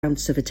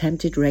counts of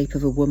attempted rape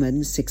of a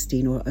woman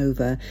 16 or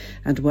over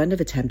and one of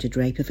attempted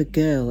rape of a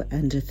girl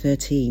under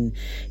 13.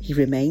 He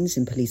remains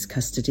in police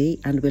custody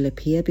and will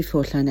appear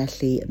before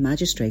Llanelli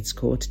Magistrates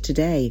Court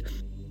today.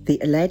 The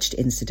alleged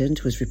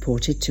incident was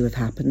reported to have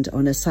happened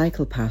on a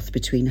cycle path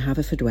between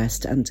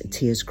Haverfordwest and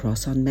Tiers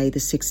Cross on May the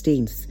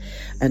 16th.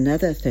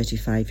 Another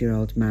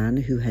 35-year-old man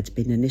who had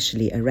been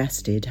initially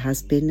arrested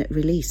has been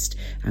released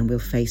and will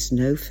face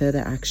no further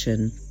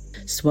action.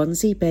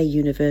 Swansea Bay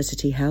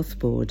University Health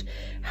Board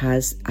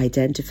has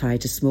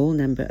identified a small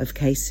number of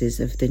cases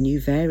of the new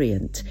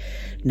variant.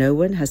 No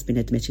one has been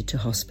admitted to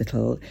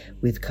hospital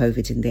with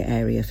COVID in the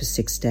area for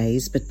 6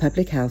 days, but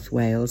Public Health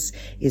Wales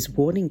is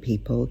warning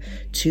people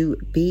to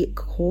be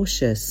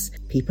cautious.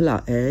 People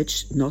are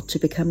urged not to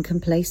become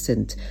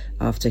complacent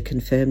after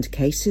confirmed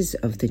cases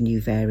of the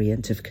new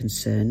variant of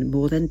concern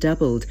more than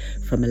doubled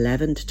from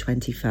 11 to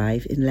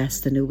 25 in less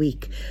than a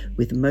week,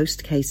 with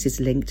most cases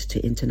linked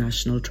to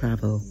international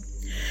travel.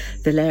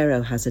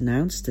 Valero has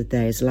announced that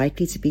there is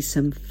likely to be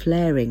some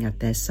flaring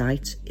at their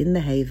site in the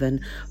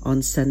Haven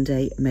on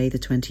Sunday, May the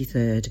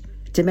 23rd.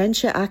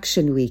 Dementia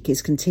Action Week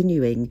is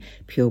continuing.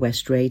 Pure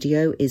West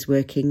Radio is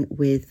working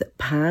with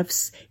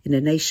PAVS in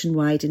a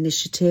nationwide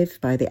initiative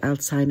by the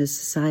Alzheimer's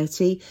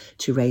Society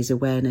to raise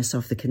awareness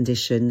of the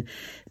condition.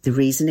 The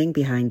reasoning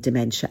behind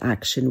Dementia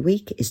Action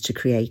Week is to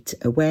create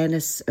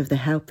awareness of the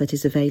help that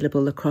is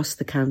available across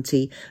the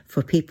county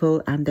for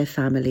people and their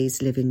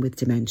families living with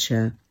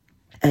dementia.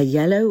 A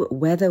yellow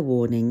weather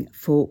warning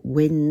for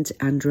wind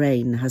and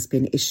rain has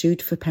been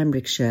issued for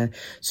Pembrokeshire.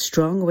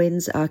 Strong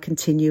winds are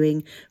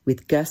continuing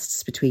with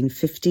gusts between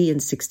 50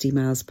 and 60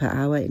 miles per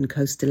hour in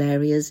coastal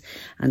areas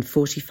and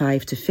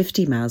 45 to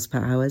 50 miles per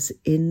hour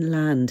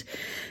inland.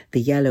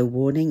 The yellow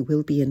warning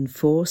will be in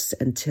force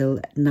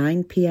until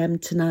 9 p.m.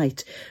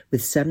 tonight,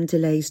 with some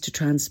delays to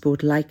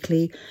transport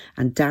likely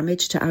and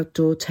damage to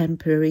outdoor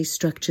temporary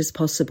structures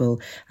possible,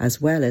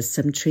 as well as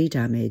some tree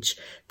damage.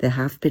 There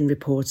have been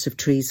reports of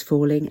trees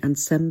falling and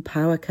some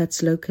power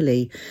cuts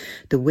locally.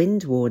 The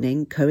wind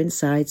warning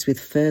coincides with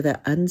further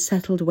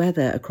unsettled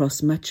weather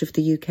across much of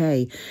the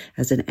UK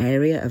as an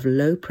area of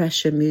low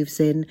pressure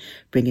moves in,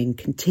 bringing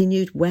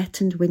continued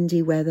wet and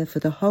windy weather for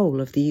the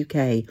whole of the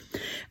UK.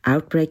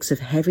 Outbreaks of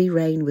heavy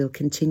rain will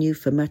continue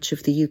for much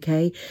of the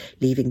UK,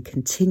 leaving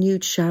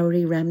continued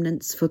showery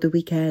remnants for the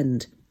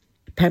weekend.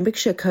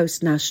 Pembrokeshire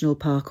Coast National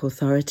Park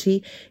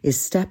Authority is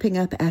stepping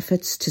up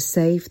efforts to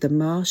save the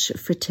marsh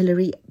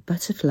fritillary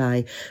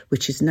butterfly,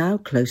 which is now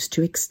close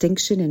to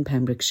extinction in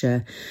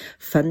Pembrokeshire.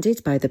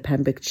 Funded by the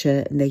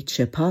Pembrokeshire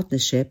Nature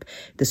Partnership,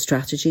 the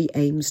strategy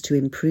aims to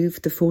improve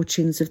the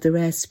fortunes of the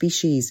rare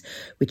species,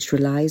 which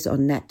relies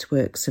on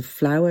networks of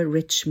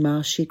flower-rich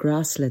marshy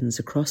grasslands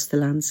across the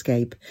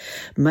landscape.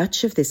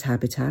 Much of this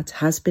habitat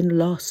has been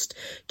lost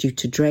due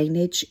to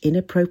drainage,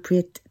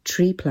 inappropriate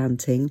tree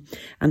planting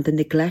and the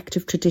neglect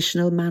of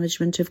traditional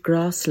management of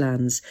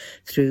grasslands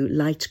through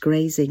light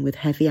grazing with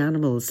heavy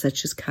animals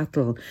such as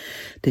cattle.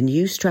 The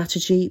new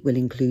strategy will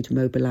include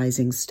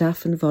mobilising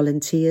staff and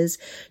volunteers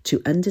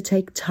to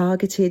undertake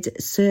targeted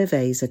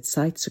surveys at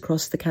sites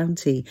across the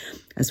county,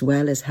 as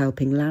well as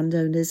helping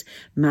landowners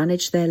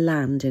manage their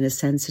land in a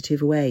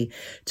sensitive way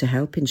to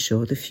help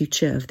ensure the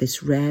future of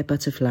this rare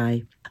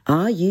butterfly.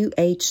 Are you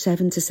aged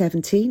 7 to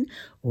 17,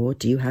 or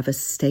do you have a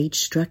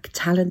stage-struck,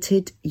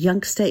 talented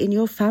youngster in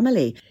your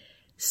family?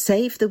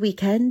 Save the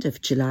weekend of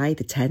July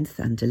the 10th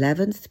and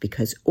 11th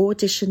because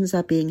auditions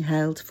are being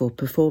held for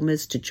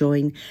performers to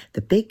join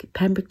the Big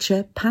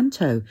Pembrokeshire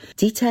Panto.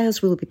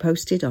 Details will be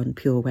posted on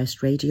Pure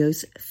West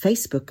Radio's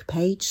Facebook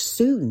page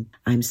soon.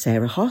 I'm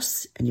Sarah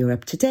Hoss and you're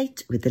up to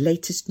date with the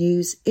latest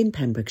news in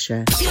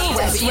Pembrokeshire. Pure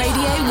West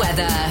Radio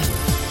weather.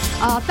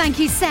 Oh, thank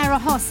you, Sarah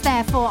Hoss,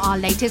 there for our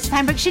latest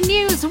Pembrokeshire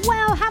news.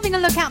 Well, having a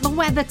look at the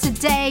weather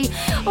today.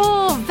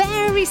 Oh,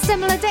 very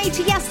similar day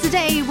to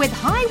yesterday with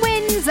high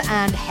winds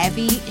and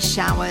heavy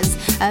showers.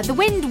 The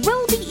wind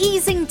will be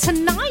easing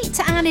tonight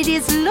and it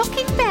is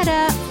looking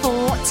better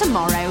for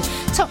tomorrow.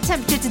 Top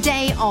temperature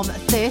today of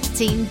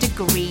 13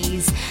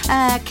 degrees.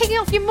 Kicking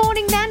off your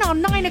morning then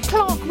on 9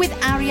 o'clock with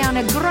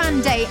Ariana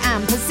Grande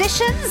and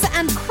Positions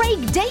and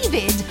Craig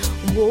David,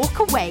 Walk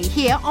Away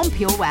here on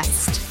Pure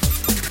West.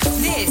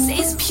 This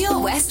is Pure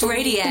West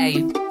Radio.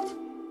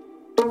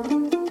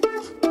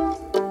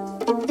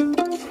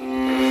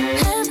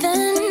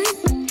 Heaven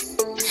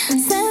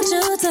sent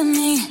you to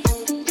me.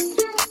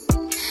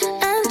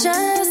 I'm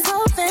just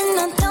hoping I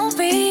don't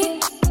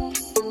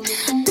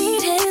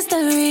repeat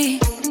history.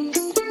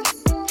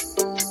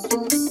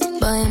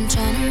 Boy, I'm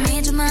trying to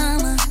reach your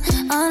mama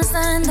on a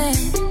Sunday,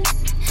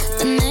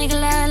 to make a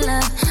lot of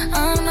love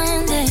on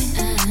Monday.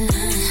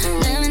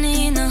 Never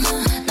need no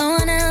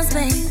one else,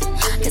 babe,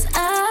 'cause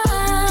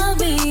I'll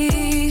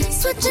be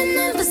switching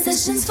up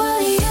positions for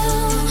you.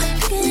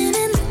 Cooking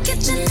in the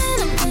kitchen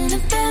and I'm in a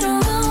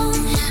bedroom. I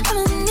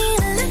don't need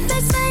a lip,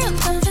 they say I'm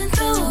coming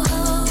through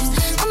holes.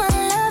 I'm my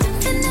love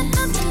infinite,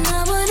 nothing I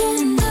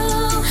wouldn't do,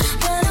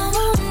 that I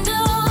won't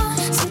do.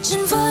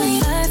 Switching for you,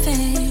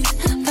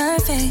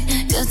 perfect,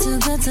 you're too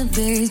good to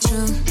be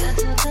true.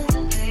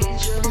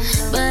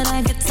 But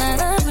I get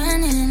tired of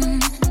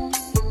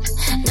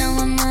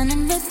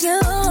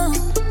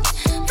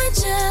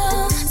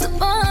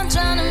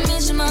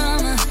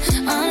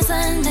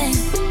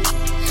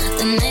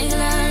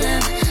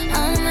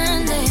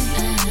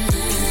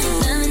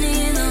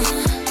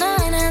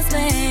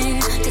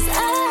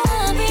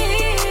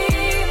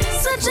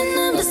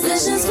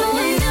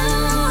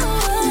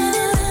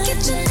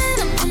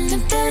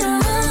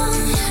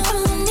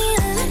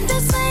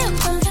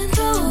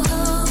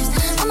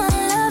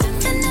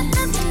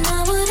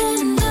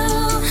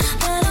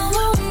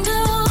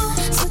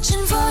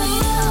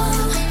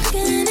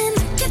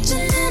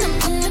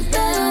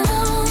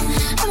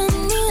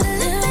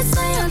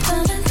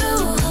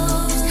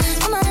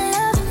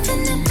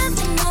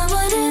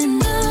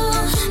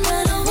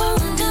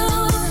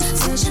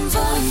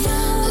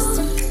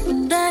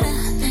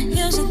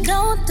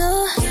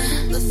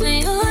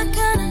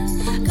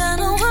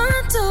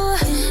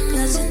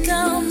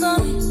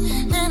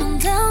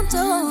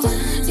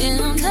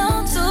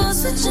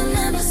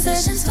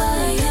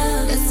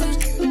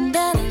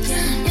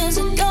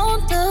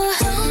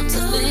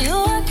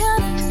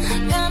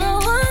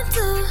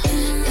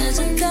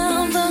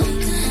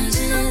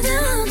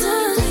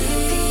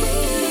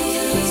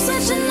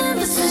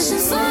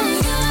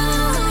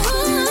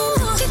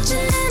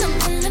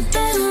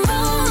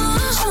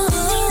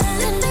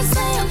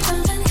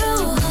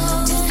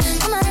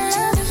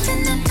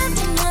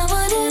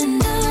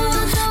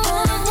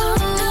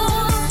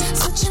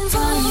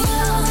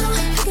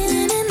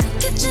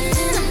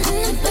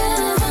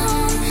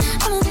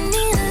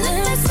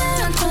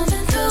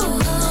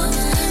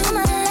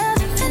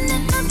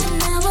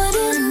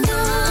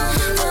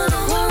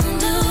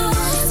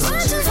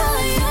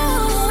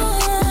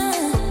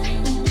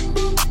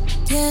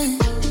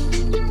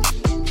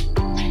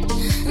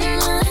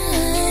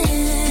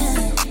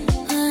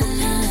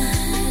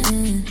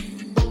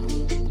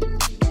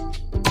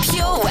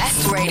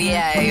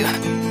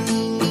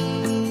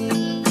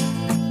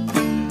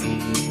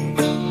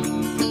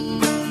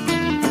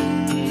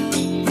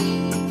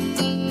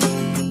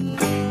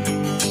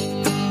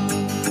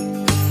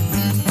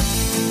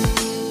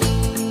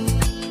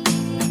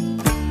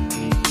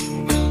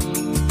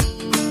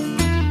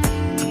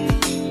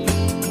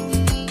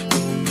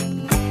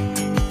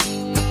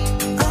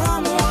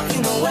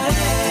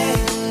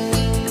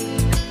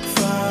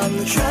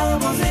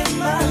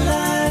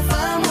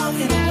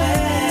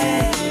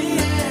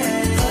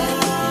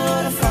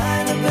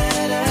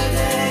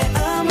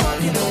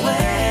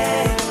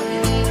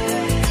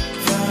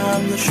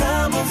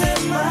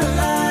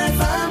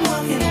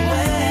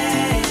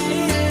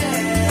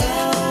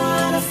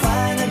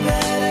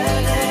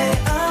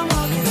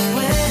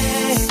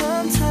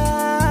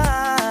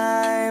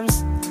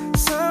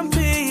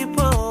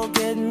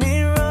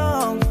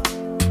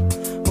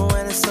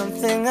it's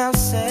something I've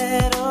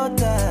said or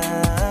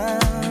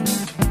done.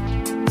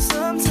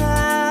 Sometimes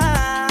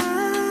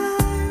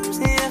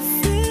you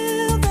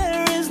feel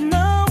there is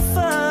no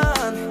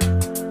fun.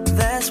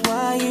 That's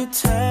why you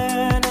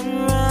turn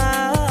and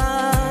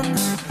run.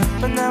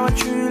 But now I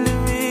truly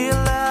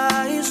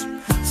realize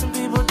some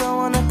people don't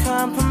want to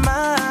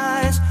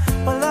compromise.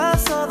 Well, I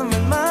saw them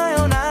in my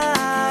own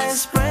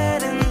eyes,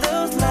 spreading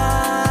those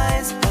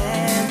lies.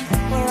 And,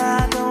 well,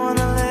 I don't want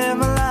to live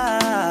my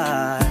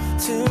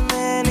life. Too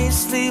many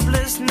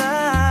sleepless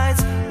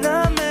nights,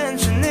 not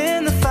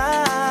mentioning the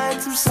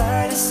fights. I'm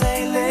sorry to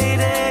say,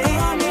 lady,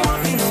 I'm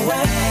walking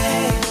away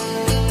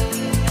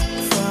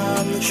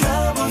from the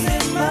troubles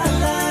in my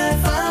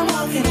life. I'm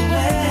walking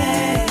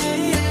away,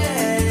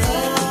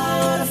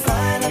 oh, to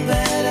find a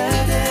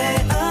better day.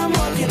 I'm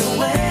walking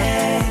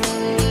away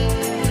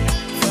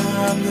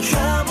from the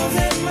troubles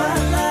in my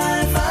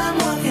life. I'm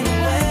walking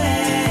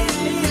away,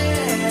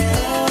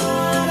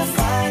 oh, to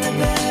find a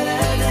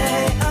better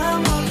day. I'm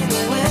walking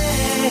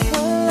away.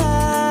 Well,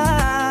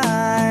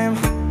 I'm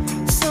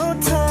so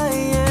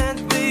tired,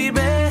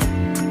 baby.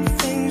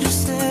 Things you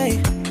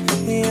say,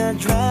 you're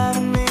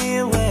driving me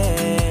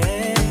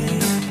away.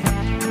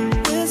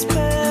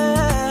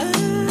 Whispers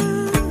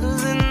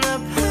in the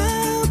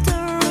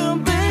powder room,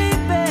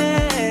 baby.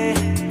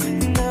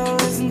 Now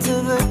listen to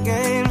the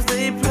games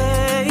they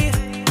play.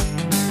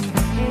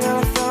 I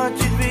thought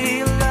you'd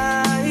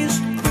realize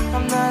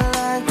I'm not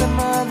like them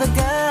other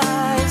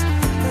guys,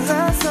 'cause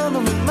I saw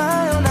them with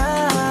my own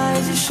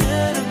eyes. You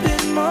should have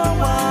been more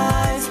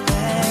wise,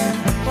 man.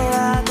 Well,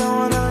 I don't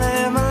wanna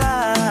live my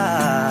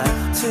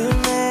life. Too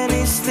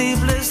many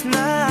sleepless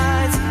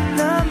nights,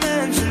 not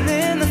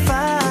mentioning the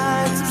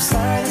fights. I'm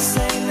sorry to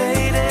say,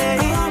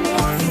 lady, I'm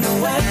walking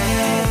away.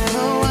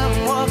 No, I'm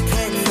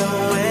walking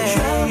away.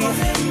 Trouble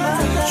in my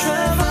life.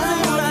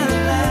 Trouble in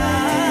my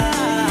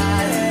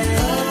life.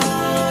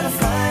 Oh, to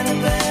find a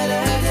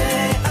better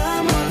day.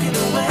 I'm walking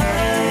away.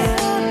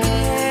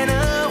 Walking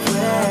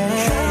away.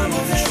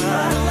 Trouble in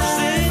my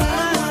life.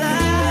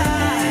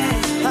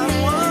 I'm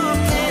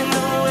walking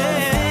away.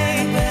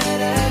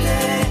 Better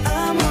day.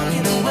 I'm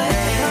walking away.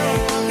 I'm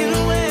walking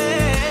away.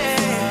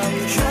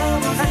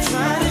 Trouble. I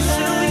try to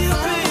show you,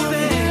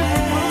 baby.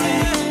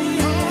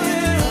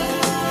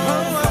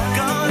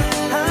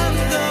 Oh, I'm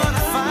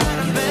gonna find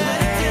a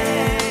better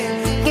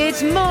day.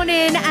 Good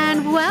morning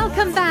and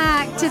welcome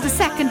back to the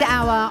second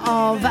hour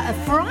of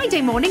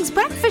Friday morning's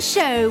breakfast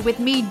show with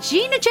me,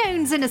 Gina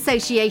Jones, in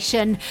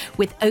association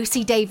with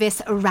OC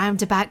Davis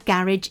Roundabout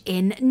Garage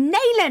in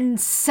Neyland.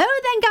 So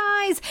then,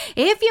 guys,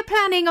 if you're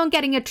planning on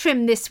getting a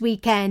trim this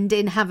weekend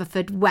in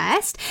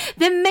Haverfordwest,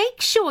 then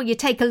make sure you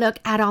take a look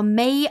at our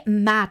May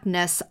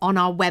Madness on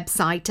our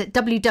website at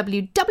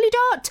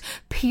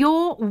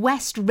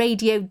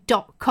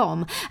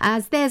www.purewestradio.com,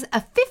 as there's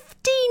a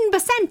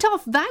 15%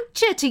 off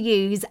voucher to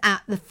use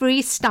at the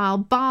Freestyle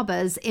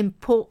Barbers in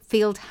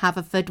Portfield,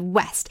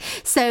 Haverfordwest.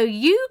 So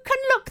you can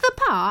look the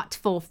part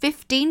for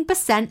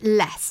 15%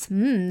 less.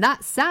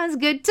 That sounds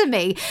good to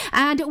me.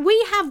 And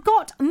we have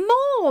got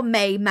more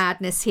May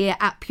Madness here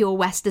at Pure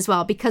West as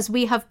well, because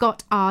we have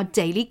got our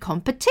daily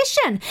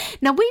competition.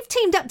 Now, we've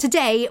teamed up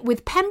today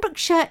with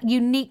Pembrokeshire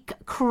Unique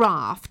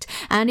Craft.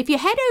 And if you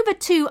head over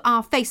to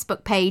our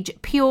Facebook page,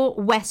 Pure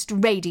West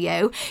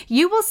Radio,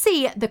 you will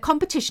see the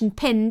competition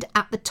pinned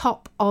at the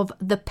top of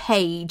the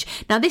page.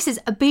 Now, this is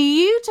a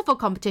beautiful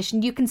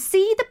competition. You can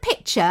see the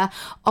picture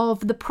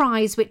of the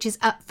prize which is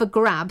up for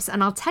grabs,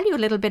 and I'll tell you a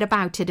little bit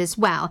about it as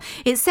well.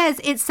 It says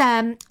it's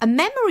a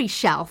memory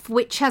shelf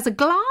which has a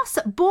glass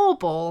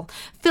bauble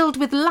filled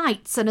with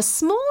lights and a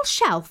small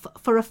shelf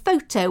for a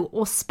photo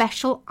or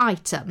special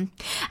item,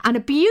 and a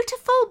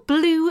beautiful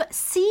blue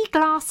sea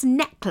glass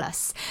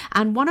necklace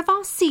and one of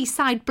our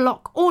seaside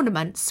block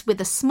ornaments with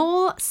a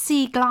small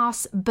sea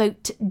glass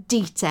boat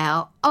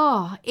detail.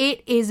 Oh,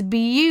 it is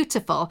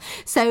beautiful.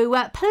 So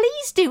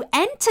please do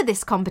enter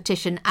this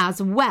competition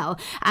as well.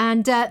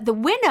 And the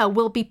winner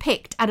will be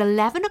picked at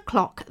 11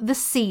 o'clock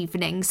this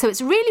evening. So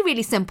it's really,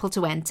 really simple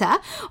to enter.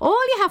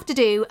 All you have to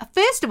do,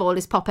 first of all,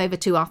 is pop over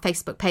to our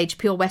Facebook page,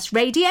 Pure West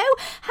Radio.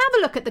 Have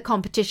a look at the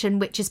competition,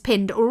 which is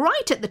pinned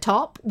right at the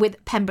top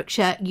with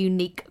Pembrokeshire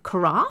Unique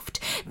Craft.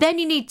 Then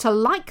you need to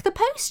like the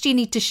post, you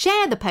need to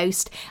share the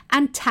post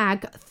and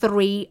tag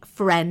 3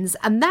 friends.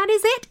 And that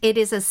is it. It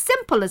is as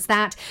simple as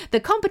that. The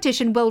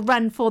competition will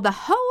run for the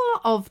whole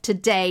of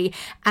today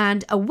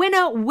and a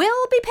winner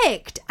will be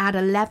picked at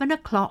 11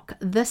 o'clock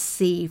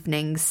this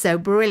evening. So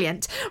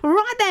brilliant.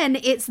 Right then,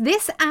 it's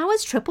this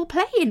hour's triple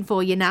play-in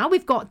for you now.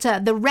 We've got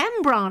the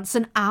Rembrandts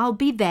and I'll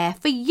Be There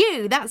For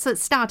You. That's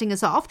starting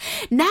us off.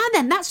 Now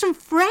then, that's from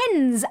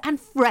Friends, and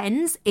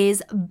Friends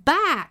is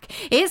back.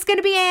 It's going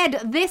to be aired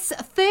this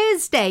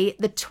Thursday,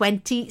 the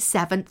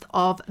 27th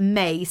of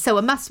May. So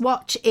a must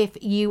watch if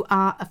you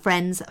are a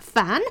Friends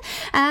fan.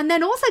 And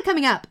then also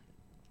coming up,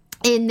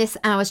 In this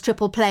hour's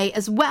triple play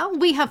as well,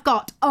 we have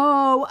got,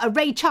 a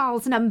Ray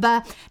Charles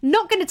number.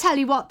 Not going to tell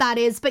you what that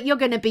is, but you're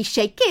going to be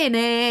shaking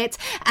it.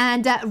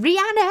 And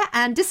Rihanna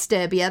and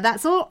Disturbia.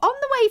 That's all on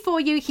the way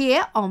for you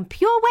here on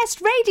Pure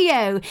West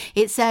Radio.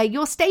 It's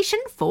your station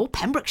for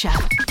Pembrokeshire.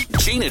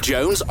 Gina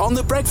Jones on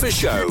The Breakfast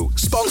Show,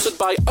 sponsored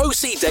by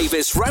OC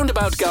Davis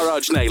Roundabout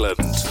Garage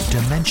Neyland.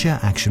 Dementia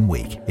Action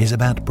Week is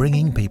about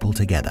bringing people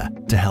together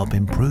to help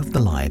improve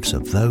the lives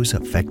of those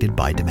affected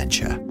by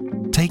dementia.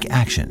 Take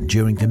action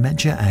during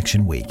Dementia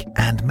Action Week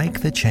and make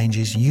the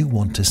changes you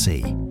want to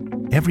see.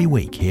 Every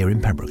week here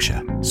in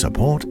Pembrokeshire,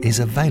 support is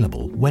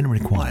available when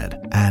required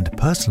and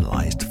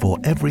personalised for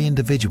every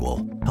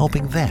individual,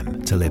 helping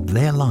them to live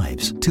their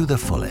lives to the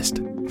fullest.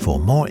 For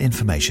more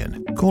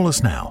information, call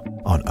us now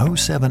on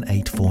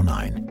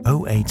 07849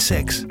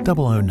 086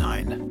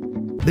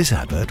 009. This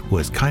advert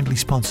was kindly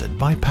sponsored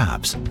by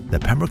PAVS, the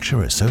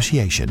Pembrokeshire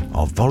Association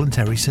of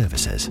Voluntary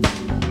Services.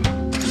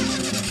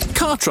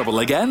 Car trouble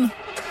again?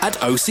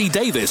 At OC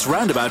Davis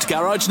Roundabout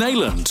Garage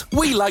Neyland,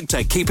 we like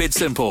to keep it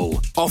simple,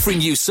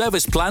 offering you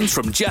service plans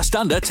from just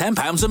under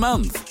 £10 a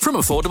month. From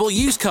affordable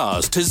used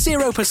cars to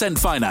 0%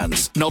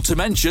 finance, not to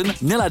mention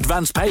nil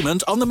advance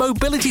payment on the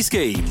mobility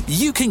scheme.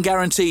 You can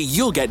guarantee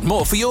you'll get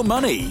more for your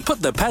money.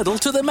 Put the pedal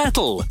to the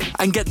metal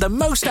and get the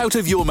most out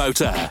of your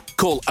motor.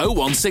 Call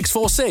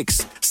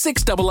 01646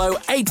 600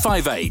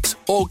 858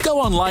 or go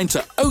online to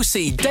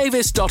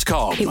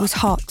ocdavis.com. It was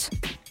hot,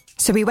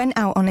 so we went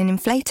out on an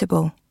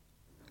inflatable.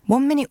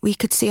 One minute we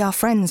could see our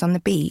friends on the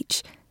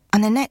beach,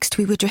 and the next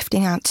we were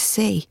drifting out to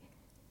sea.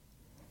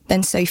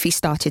 Then Sophie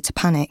started to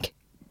panic.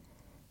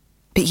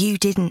 But you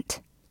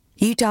didn't.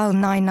 You dialed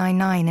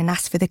 999 and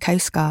asked for the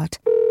Coast Guard.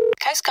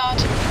 Coast Guard.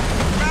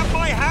 Grab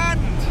my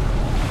hand!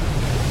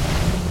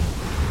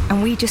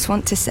 And we just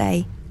want to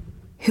say,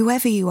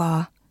 whoever you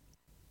are,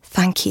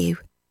 thank you.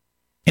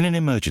 In an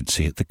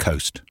emergency at the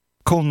coast,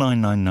 call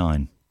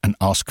 999 and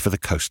ask for the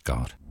Coast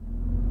Guard.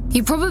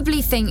 You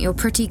probably think you're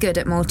pretty good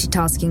at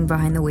multitasking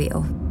behind the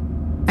wheel.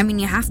 I mean,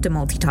 you have to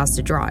multitask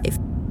to drive.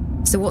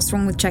 So what's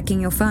wrong with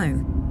checking your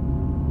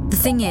phone? The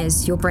thing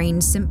is, your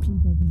brain simply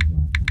doesn't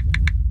work.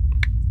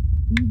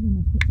 Even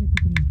a quick look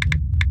at the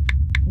message,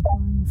 or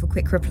firing off a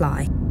quick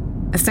reply,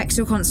 affects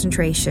your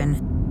concentration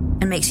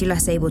and makes you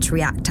less able to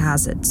react to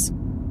hazards.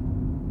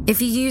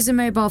 If you use a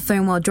mobile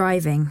phone while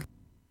driving,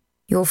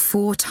 you're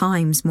 4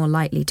 times more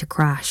likely to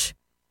crash.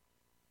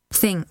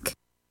 Think.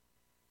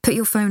 Put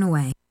your phone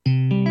away.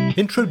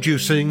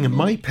 Introducing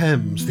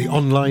MyPems, the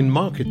online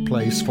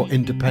marketplace for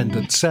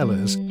independent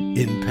sellers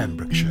in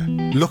Pembrokeshire.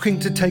 Looking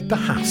to take the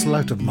hassle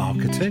out of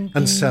marketing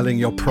and selling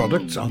your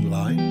products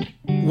online?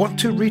 Want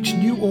to reach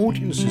new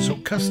audiences or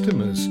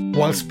customers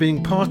whilst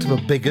being part of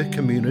a bigger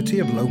community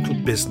of local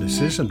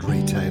businesses and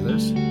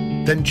retailers?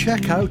 Then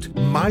check out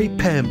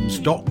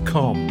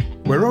mypems.com.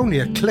 We're only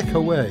a click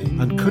away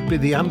and could be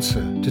the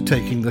answer to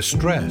taking the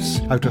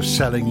stress out of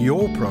selling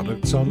your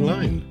products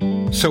online.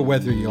 So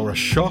whether you're a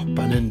shop,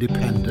 an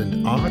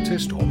independent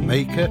artist or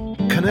maker,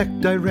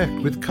 connect direct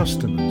with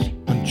customers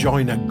and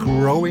join a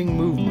growing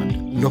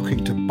movement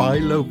looking to buy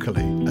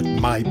locally at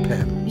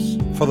MyPems.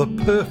 For the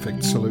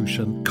perfect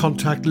solution,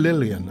 contact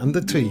Lillian and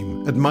the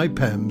team at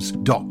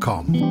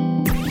mypems.com.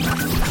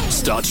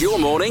 Start your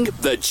morning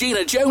the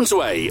Gina Jones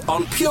way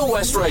on Pure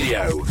West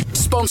Radio.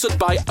 Sponsored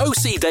by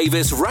OC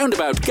Davis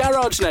Roundabout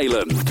Garage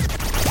Neyland.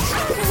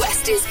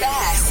 West is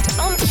best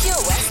on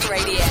Pure West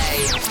Radio.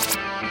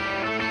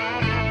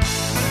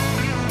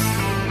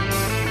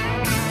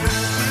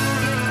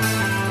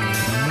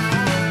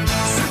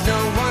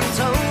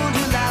 Told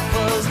you life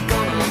was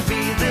gonna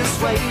be this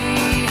way.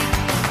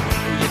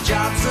 Your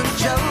job's a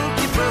joke,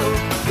 you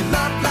broke. Your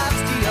love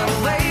life's to your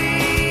way.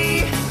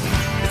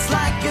 It's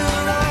like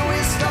you're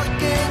always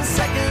stuck in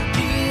second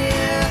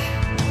gear.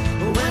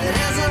 When it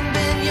hasn't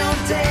been your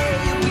day,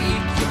 your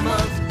week, your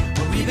month,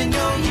 or even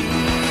your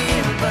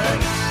year. But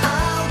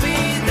I'll be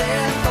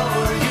there for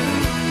you.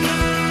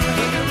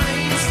 When the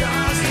rain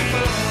starts to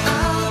fall,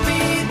 I'll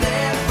be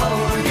there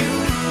for you.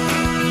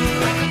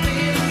 Like I've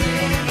been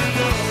there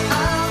before.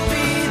 I'll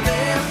be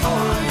there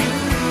for you,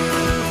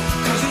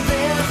 'cause you're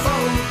there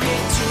for me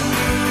too.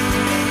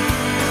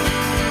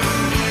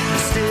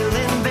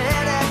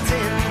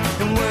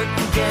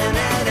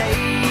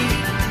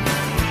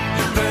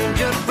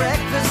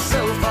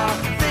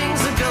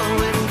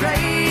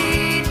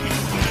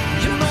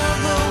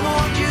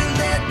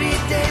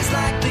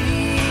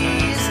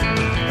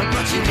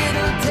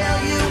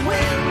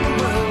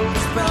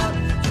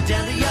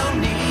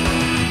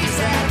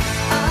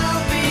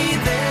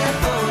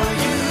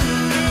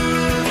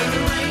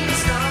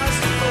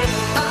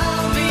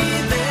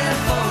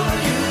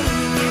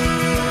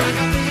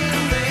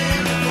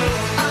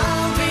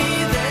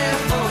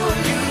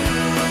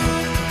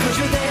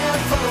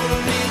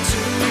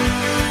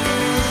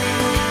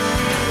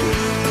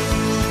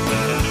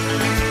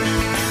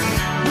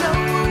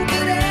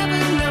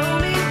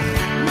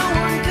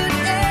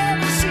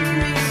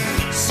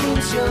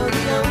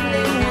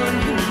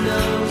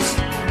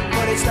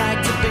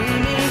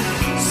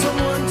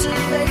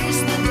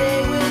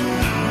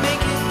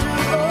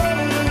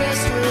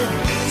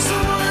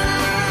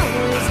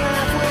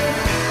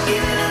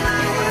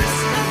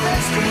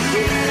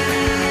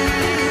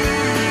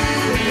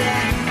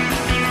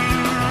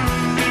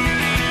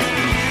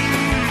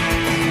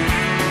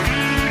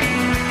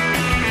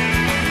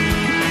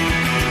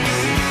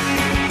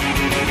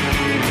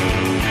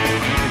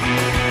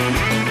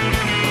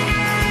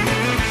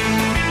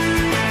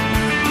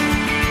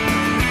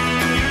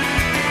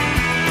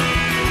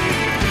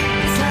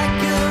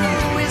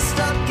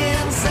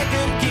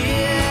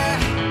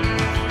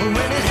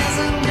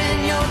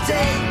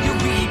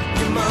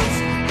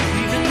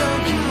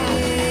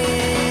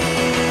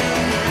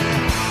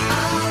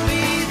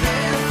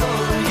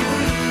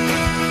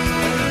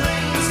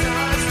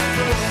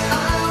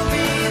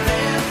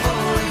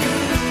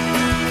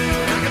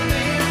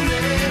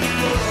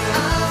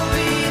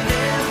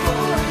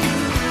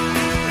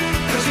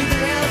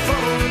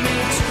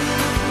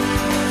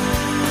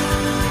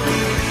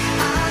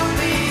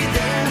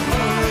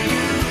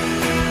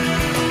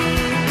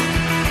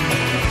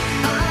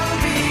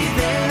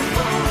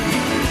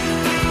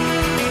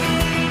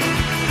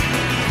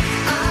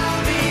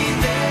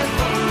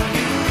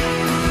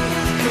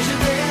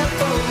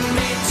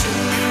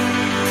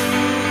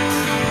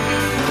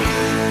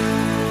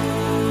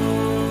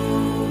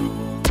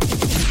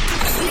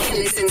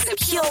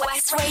 Pure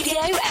West Radio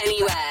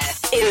anywhere.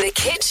 In the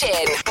kitchen,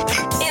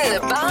 in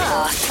the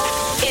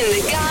bath, in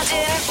the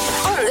garden,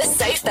 on the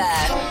sofa,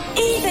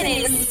 even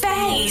in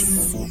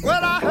space.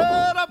 Well, I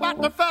heard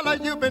about the fella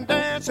you've been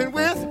dancing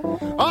with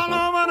all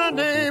over the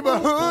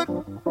neighborhood.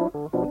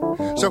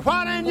 So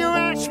why didn't you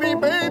ask me,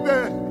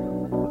 baby?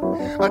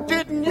 Or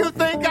didn't you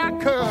think I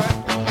could?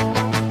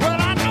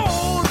 Well, I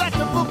know that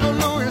the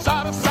boogaloo is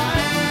out of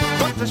sight,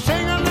 but the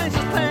shing-a-ling's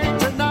a thing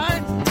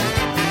tonight.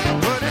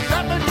 But if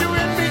that was you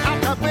and me,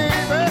 baby,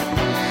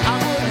 I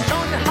would have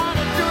shown you how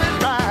to do it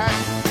right.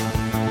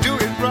 Do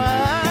it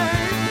right.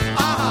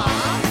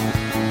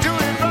 Do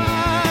it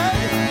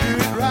right. Do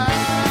it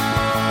right.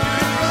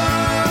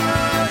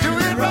 Do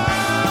it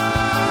right.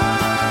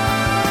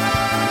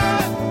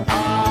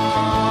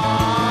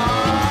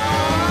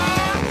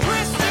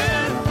 Twist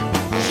it.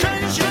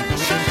 Shake it, shake it,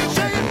 shake it,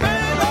 shake it,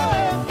 baby.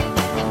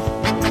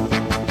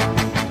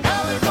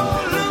 Have it go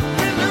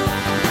loop-de-loop.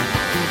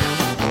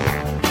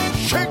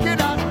 Shake it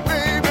out,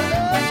 baby.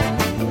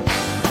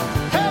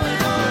 Have it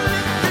go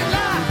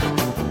loop-de-loop.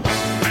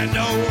 Bend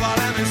over,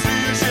 let me see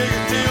you shake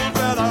your tail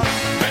feather.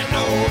 Bend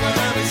over,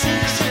 let me see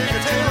you shake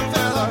your tail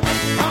feather.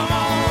 Come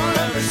on,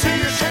 let me see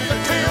you shake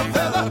your tail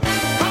feather.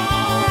 Come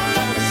on,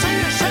 let me see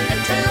you shake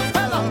your tail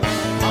feather.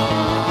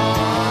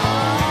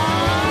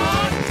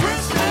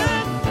 Twist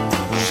it.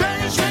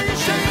 Shake it, shake it,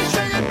 shake it,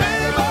 shake it,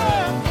 baby.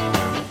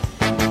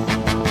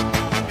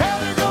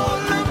 Have it go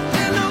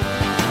loop-de-loop.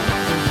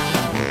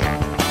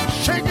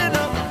 Shake it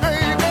up,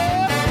 baby.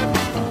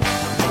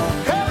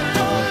 Have it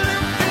go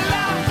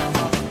loop-de-loop.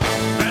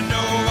 Bend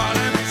over,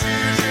 let me see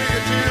you shake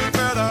your tail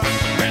feather.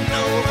 Bend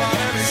over,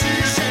 let me see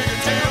you shake your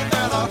tail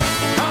feather.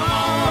 Come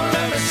on,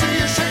 let me see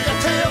you shake your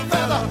tail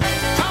feather.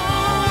 Come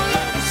on,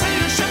 let me see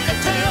you shake your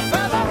tail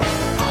feather.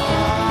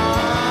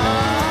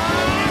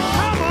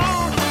 Come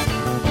on.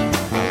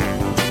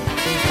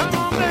 Come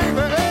on,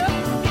 baby.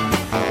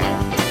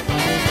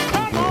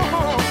 Come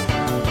on.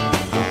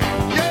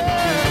 Yeah,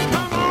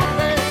 come on,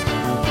 baby.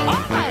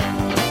 All right.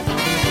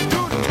 Do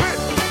the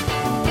twist.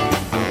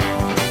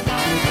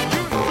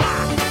 Do the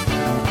fly.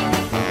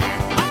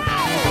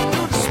 Oh,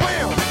 do the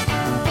swim.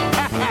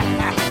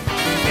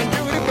 And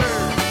do the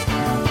bird.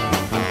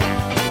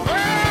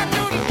 Well,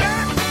 do the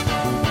duck.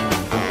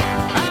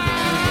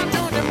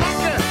 Do the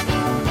monkey.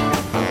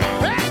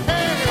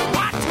 Hey,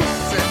 watch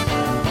it.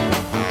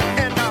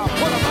 And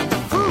what about the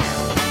fruit?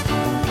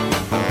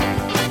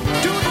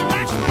 Do the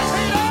mashed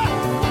potato.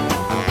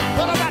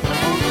 What about the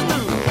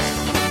boogaloo?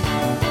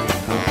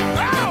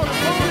 Oh, the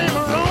bony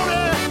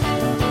maroni.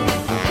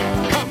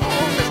 Come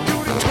on, let's do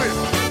the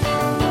twist.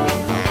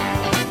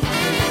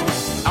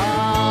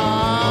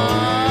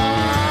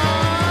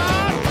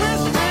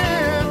 Twist it.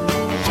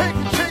 Shake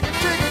it, shake it,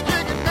 shake it,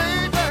 shake it,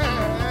 baby.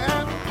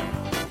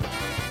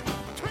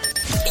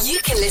 You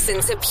can listen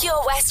to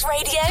Pure West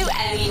Radio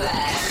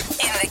anywhere.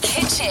 In the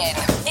kitchen,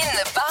 in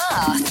the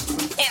bath,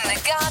 in the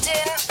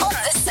garden, on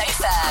the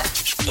sofa,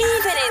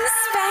 even in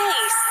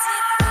space.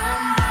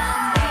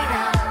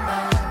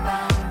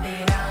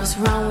 What's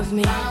wrong with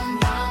me?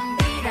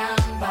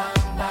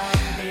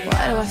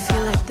 Why do I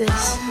feel like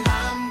this?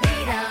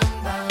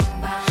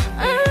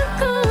 I'm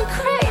going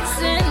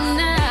crazy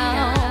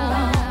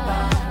now.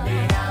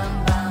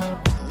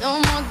 No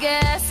more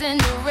gas in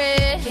the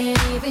red.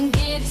 Can't even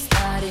get it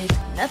started.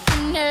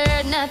 Nothing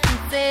heard, nothing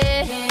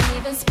said. Can't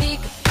even speak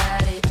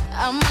about it.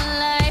 I'm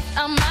alive,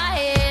 I'm my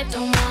head.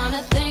 Don't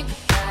wanna think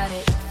about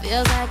it.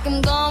 Feels like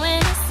I'm going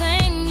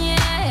insane,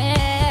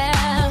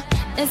 yeah.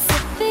 It's a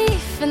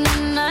thief in the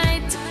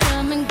night to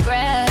come and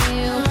grab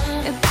you.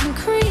 It can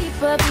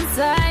creep up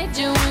inside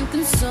you and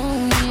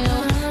consume you.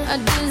 A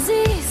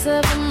disease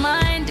of the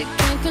mind, it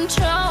can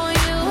control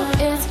you.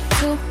 It's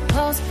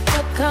supposed to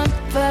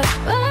comfort.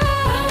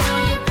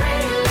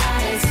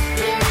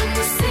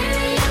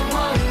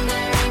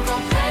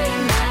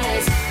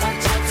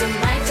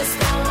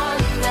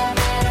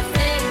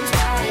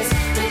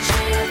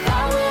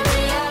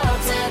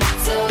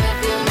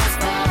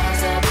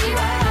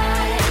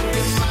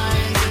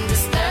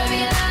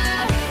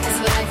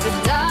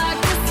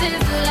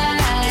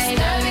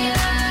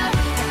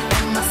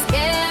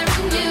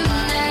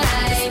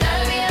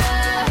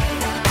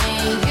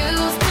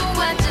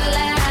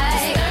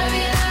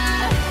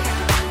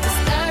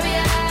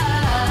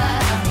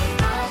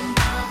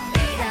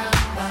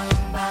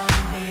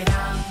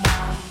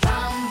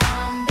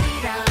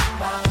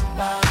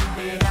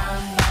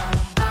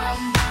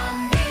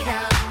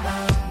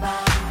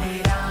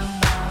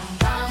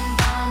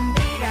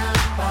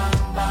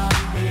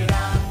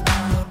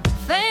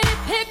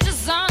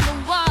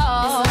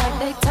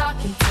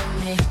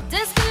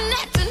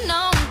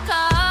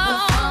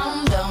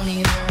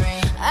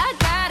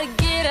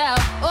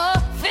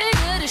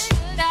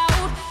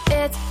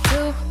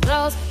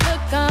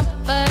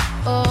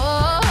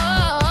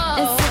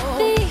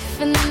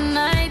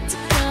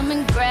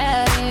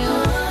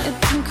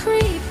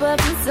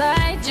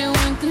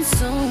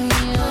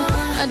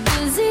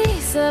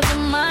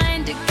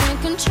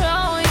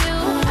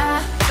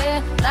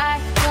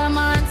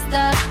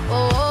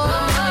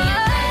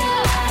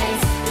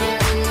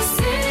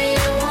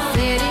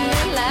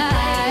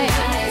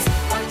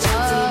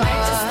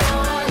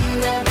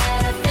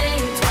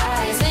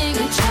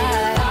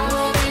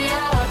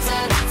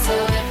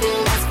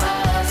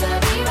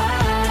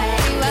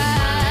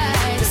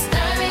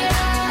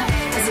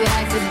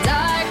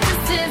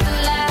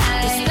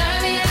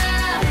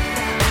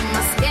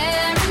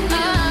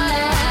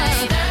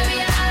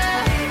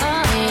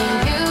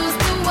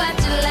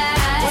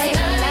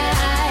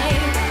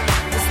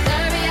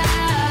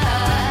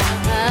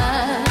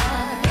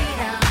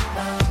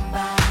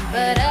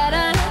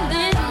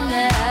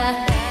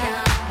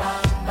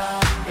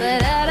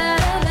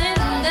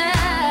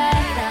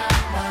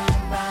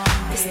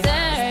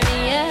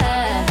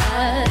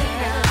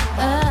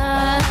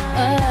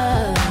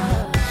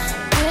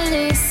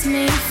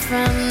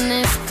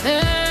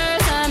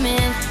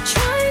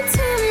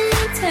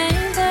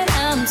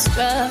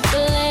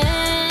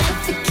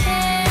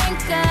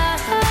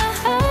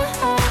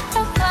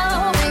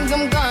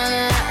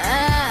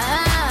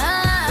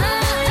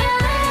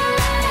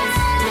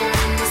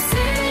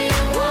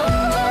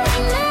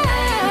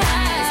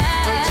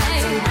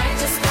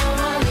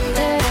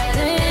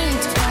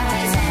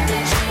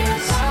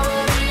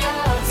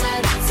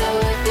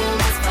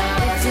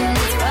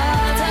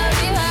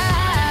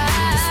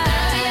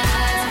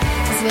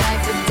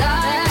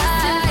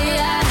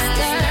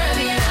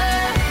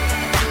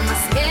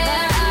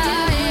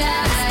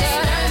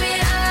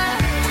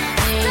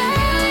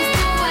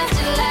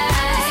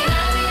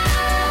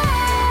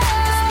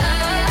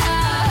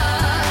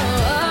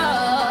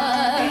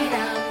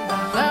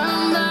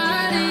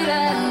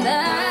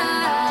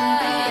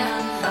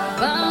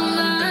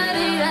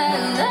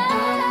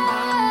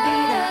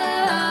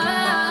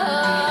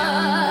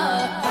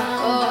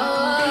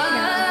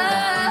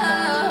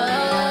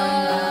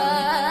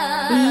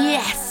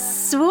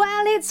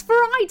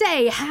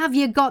 Friday. Have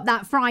you got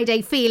that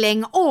Friday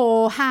feeling,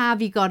 or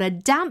have you got a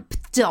damp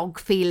dog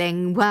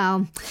feeling?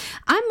 Well,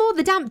 I'm more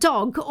the damp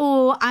dog,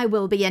 or I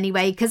will be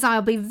anyway, because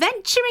I'll be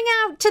venturing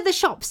out to the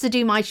shops to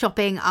do my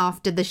shopping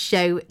after the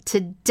show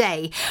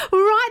today.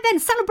 Right then,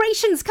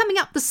 celebrations coming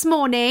up this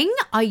morning.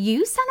 Are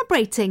you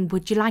celebrating?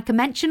 Would you like a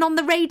mention on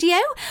the radio,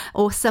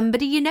 or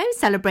somebody you know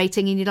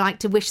celebrating and you'd like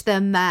to wish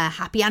them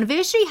happy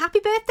anniversary, happy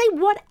birthday,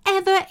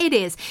 whatever it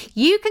is?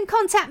 You can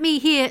contact me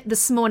here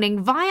this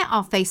morning via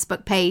our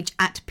Facebook page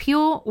at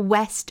Pure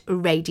West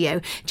Radio.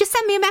 Just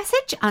send me a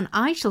message and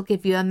I shall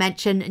give you a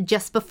mention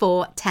just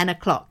before 10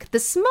 o'clock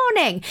this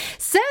morning.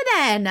 So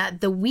then,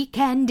 the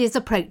weekend is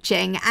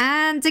approaching,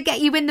 and to get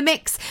you in the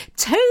mix,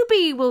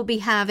 Toby will be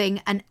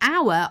having an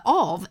hour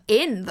of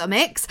In the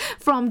Mix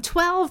from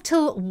 12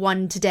 till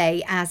 1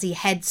 today as he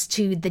heads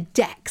to the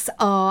decks.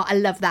 Oh, I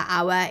love that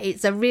hour.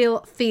 It's a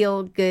real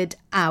feel-good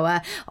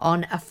hour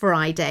on a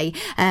Friday.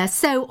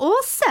 So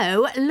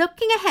also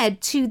looking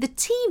ahead to the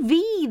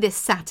TV this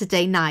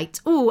Saturday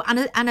night. Oh,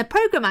 and a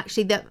programme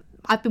actually that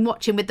I've been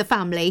watching with the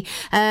family.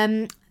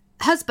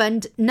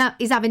 Husband, no,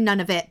 he's having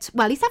none of it.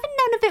 Well, he's having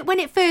none of it when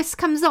it first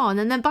comes on,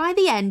 and then by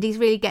the end he's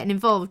really getting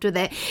involved with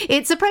it.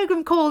 It's a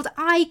programme called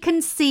I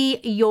Can See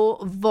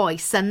Your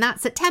Voice, and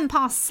that's at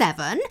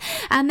 7:10.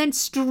 And then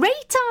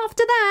straight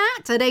after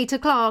that, at 8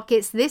 o'clock,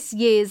 it's this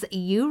year's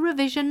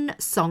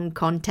Eurovision Song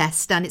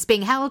Contest, and it's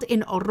being held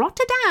in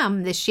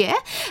Rotterdam this year.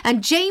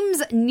 And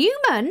James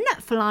Newman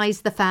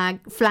flies the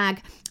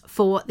flag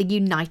for the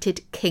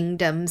United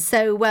Kingdom.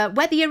 So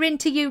whether you're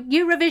into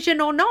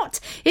Eurovision or not,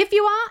 if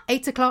you are,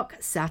 8 o'clock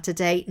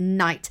Saturday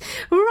night.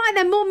 Right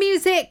then, more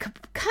music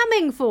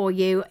coming for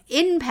you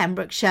in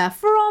Pembrokeshire,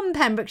 from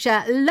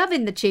Pembrokeshire.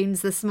 Loving the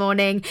tunes this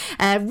morning.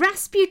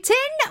 Rasputin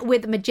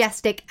with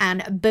Majestic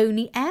and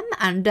Boney M.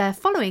 And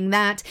following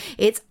that,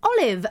 it's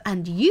Olive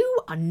and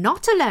You Are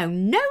Not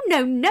Alone.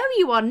 No,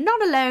 you are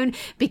not alone,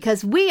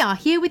 because we are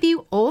here with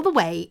you all the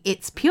way.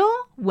 It's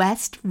Pure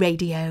West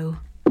Radio.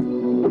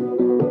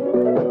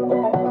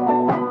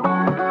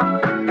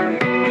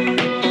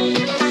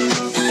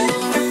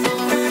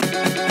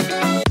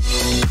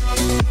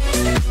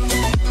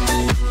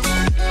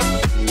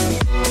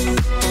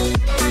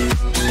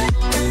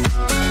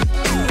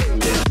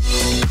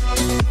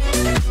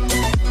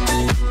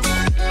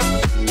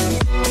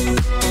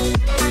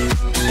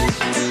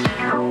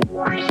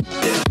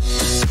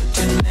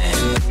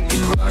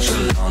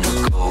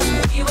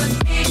 He was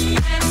big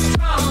and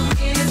strong,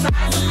 in his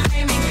eyes a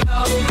flaming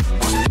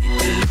glow.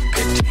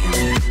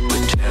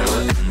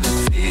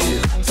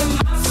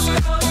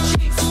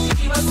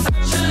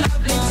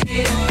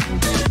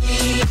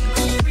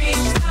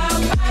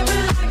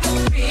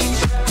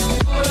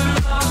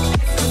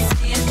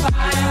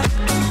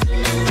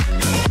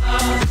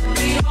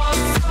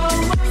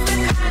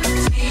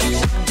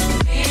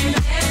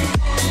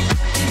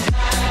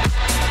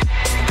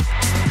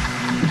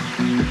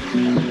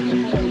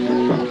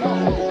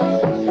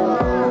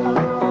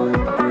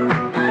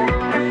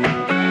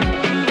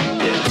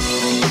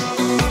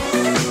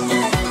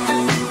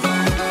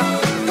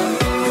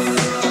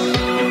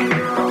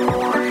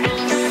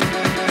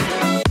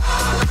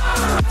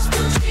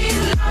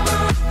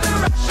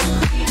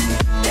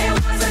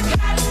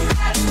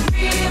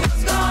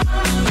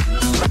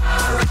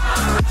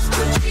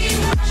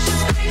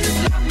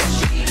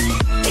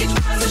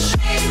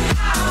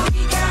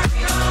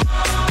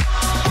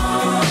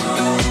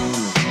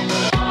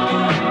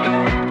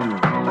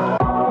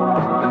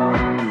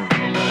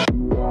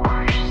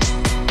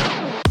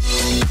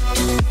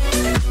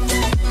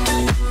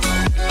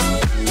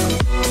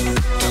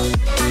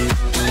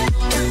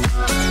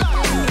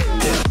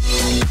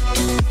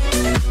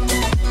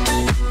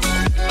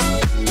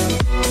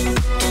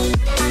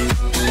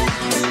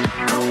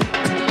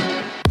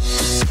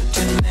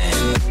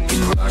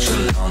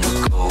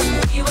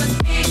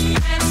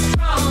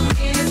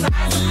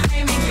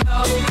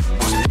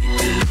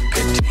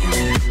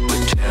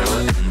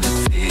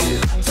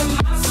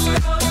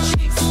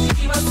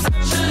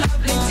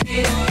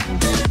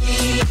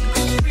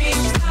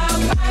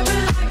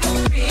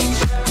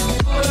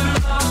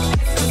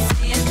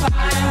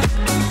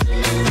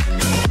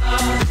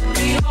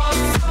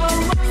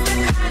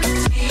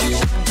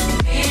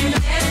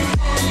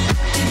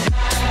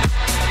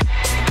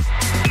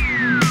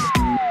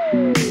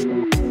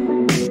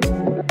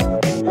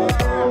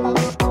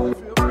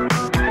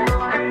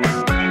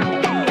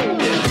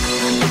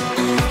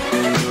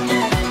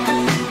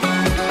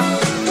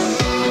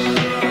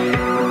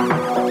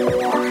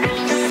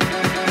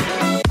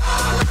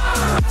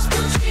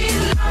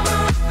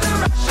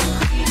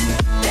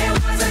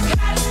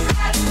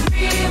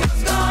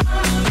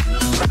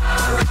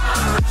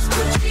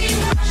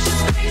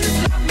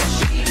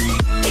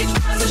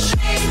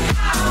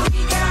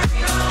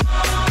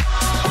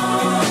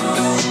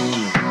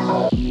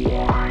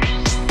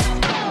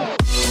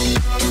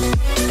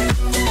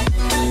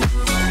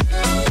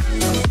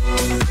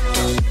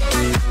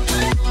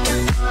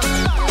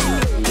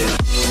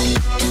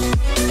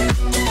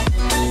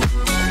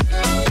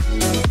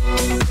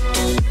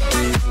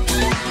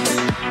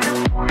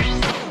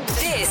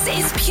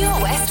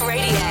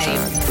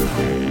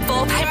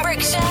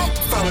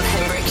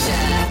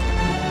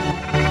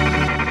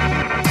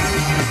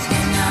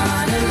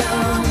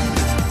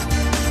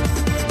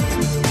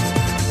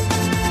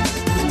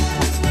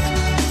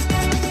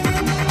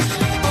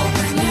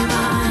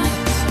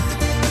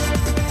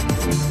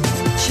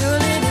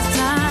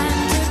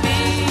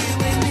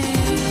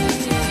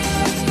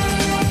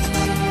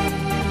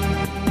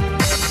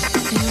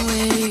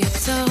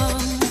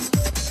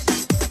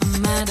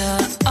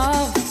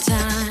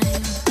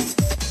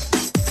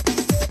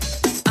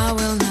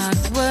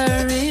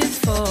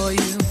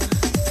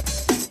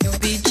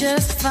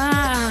 just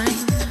fine.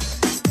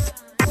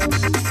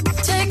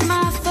 Take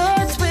my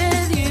thoughts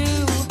with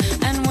you,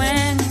 and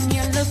when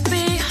you look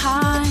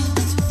behind,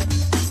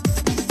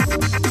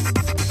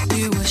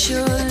 you will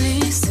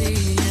surely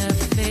see a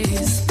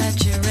face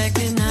that you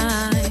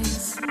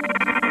recognize.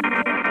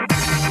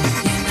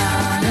 You're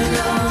not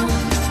alone.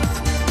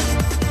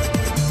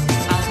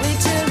 I'll wait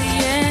till the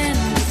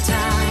end of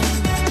time.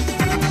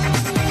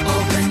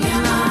 Open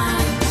your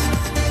mind.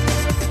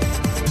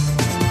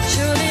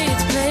 Surely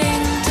it's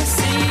plain to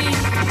see.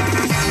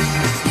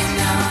 You're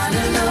not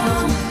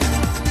alone.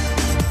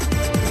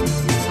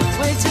 I'll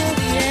wait till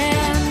the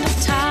end of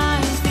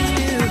time for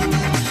you.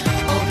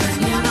 Open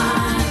your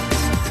mind.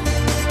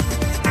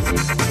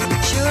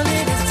 Surely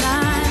it's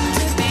time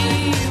to be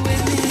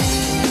with me.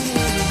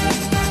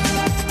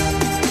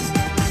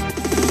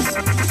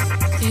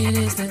 It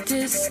is the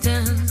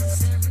distance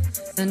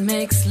that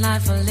makes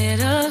life a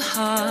little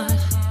hard.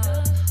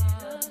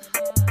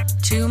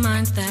 Two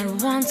minds that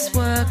once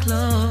were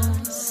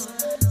close,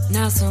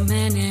 now so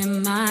many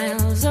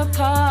miles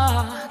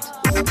apart.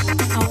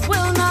 I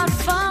will not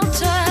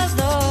falter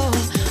though,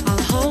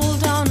 I'll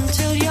hold on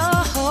till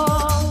you're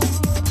whole.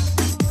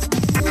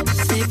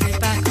 Safely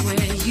back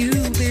where you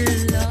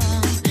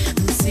belong,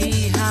 and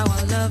see how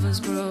our lovers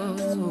grow.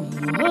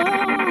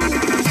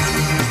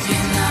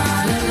 You're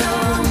not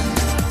alone.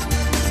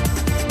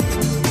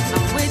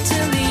 I'll wait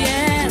till the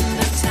end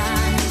of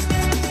time.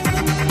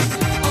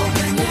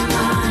 Open your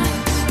mind.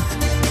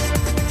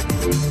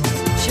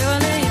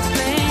 Surely it's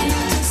plain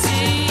to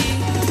see.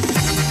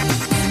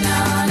 You're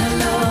not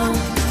alone.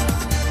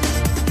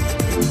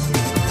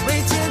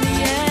 Wait till the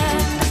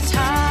end of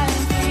time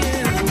for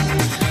you.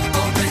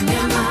 Open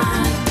your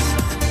mind.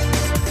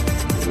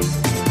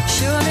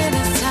 Surely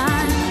there's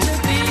time to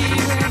be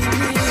with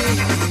me.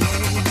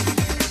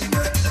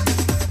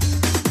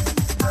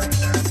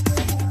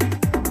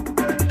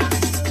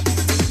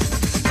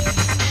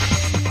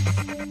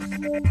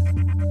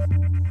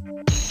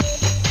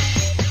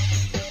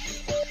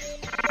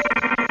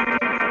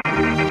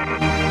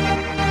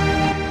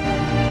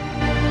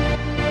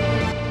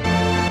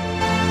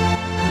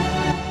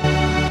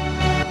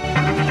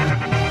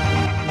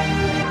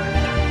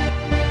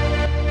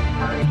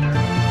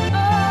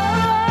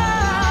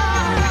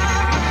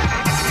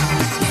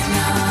 You're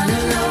not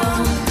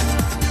alone.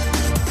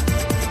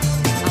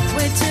 I'll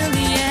wait till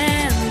the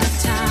end of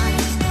time.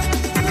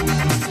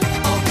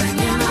 Open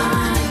your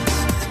mind.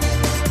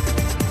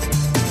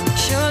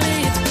 Surely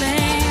it's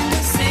plain to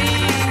see.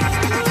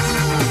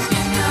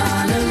 You're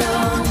not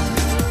alone.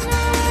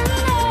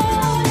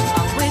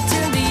 I'll wait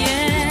till the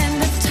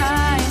end of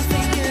time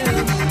for you.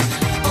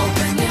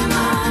 Open your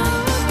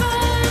mind.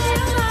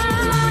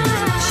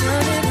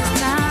 Surely there's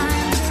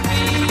time to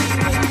be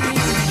with me.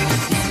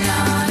 You're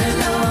not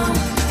alone.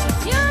 Wait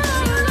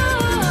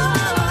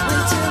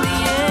till the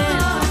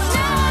end of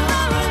time.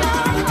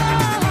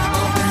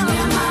 Open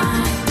your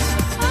mind.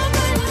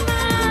 Baby,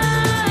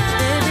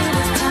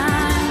 there's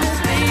time to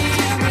be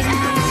with me.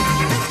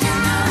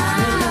 You're not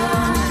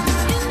alone.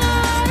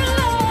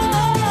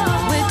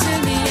 Wait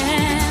till the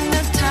end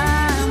of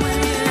time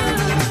with you.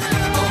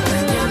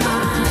 Open your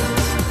mind.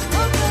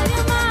 Baby,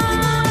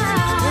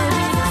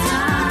 there's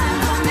time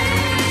for me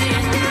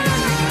and you.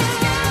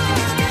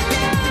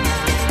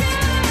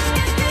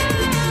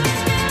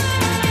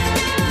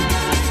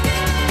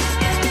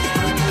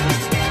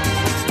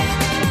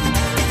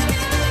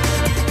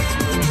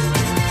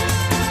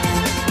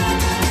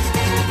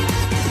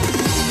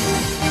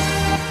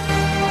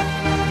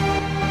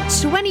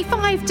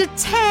 25 to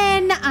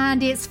 10,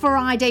 and it's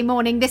Friday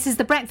morning. This is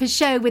The Breakfast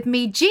Show with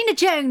me, Gina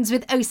Jones,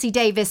 with OC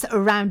Davis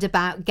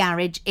Roundabout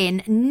Garage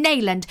in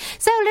Neyland.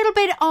 So a little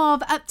bit of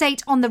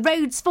update on the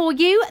roads for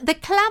you. The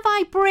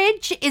Clavey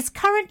Bridge is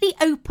currently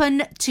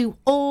open to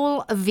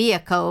all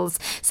vehicles.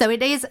 So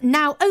it is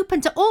now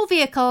open to all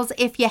vehicles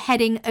if you're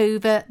heading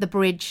over the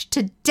bridge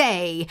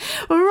today.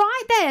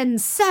 Right then,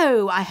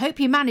 so I hope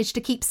you managed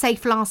to keep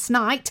safe last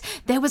night.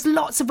 There was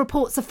lots of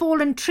reports of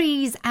fallen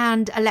trees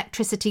and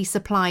electricity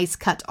supplies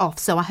cut off,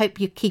 so I hope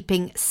you're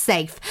keeping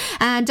safe.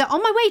 And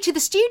on my way to the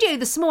studio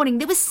this morning,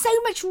 there was so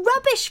much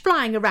rubbish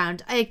flying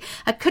around. I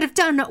could have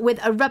done with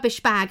a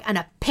rubbish bag and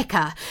a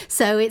picker.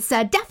 So it's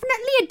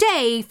definitely a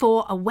day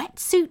for a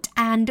wetsuit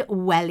and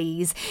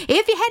wellies.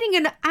 If you're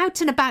heading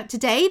out and about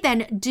today,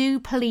 then do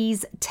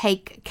please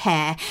take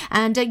care.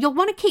 And you'll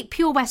want to keep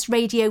Pure West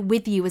Radio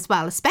with you as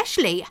well,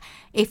 especially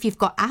if you've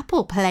got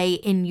Apple Play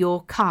in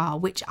your car,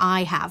 which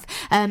I have.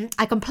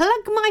 I can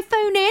plug my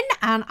phone in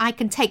and I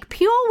can take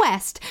Pure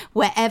West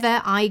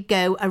wherever I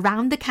go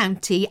around the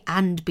county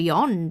and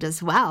beyond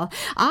as well.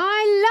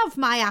 I love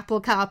my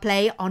Apple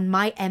CarPlay on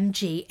my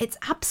MG. It's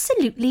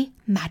absolutely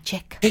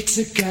magic. It's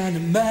a kind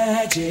of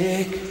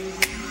magic.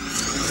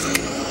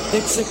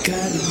 It's a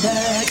kind of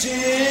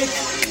magic.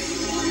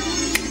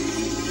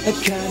 A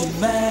kind of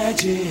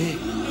magic.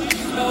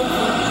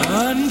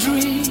 One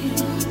dream,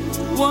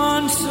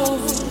 one soul,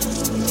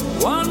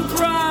 one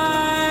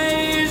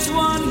prize,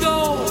 one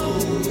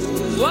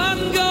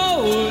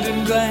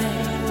golden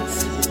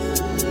glance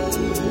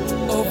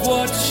of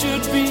what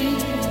should be.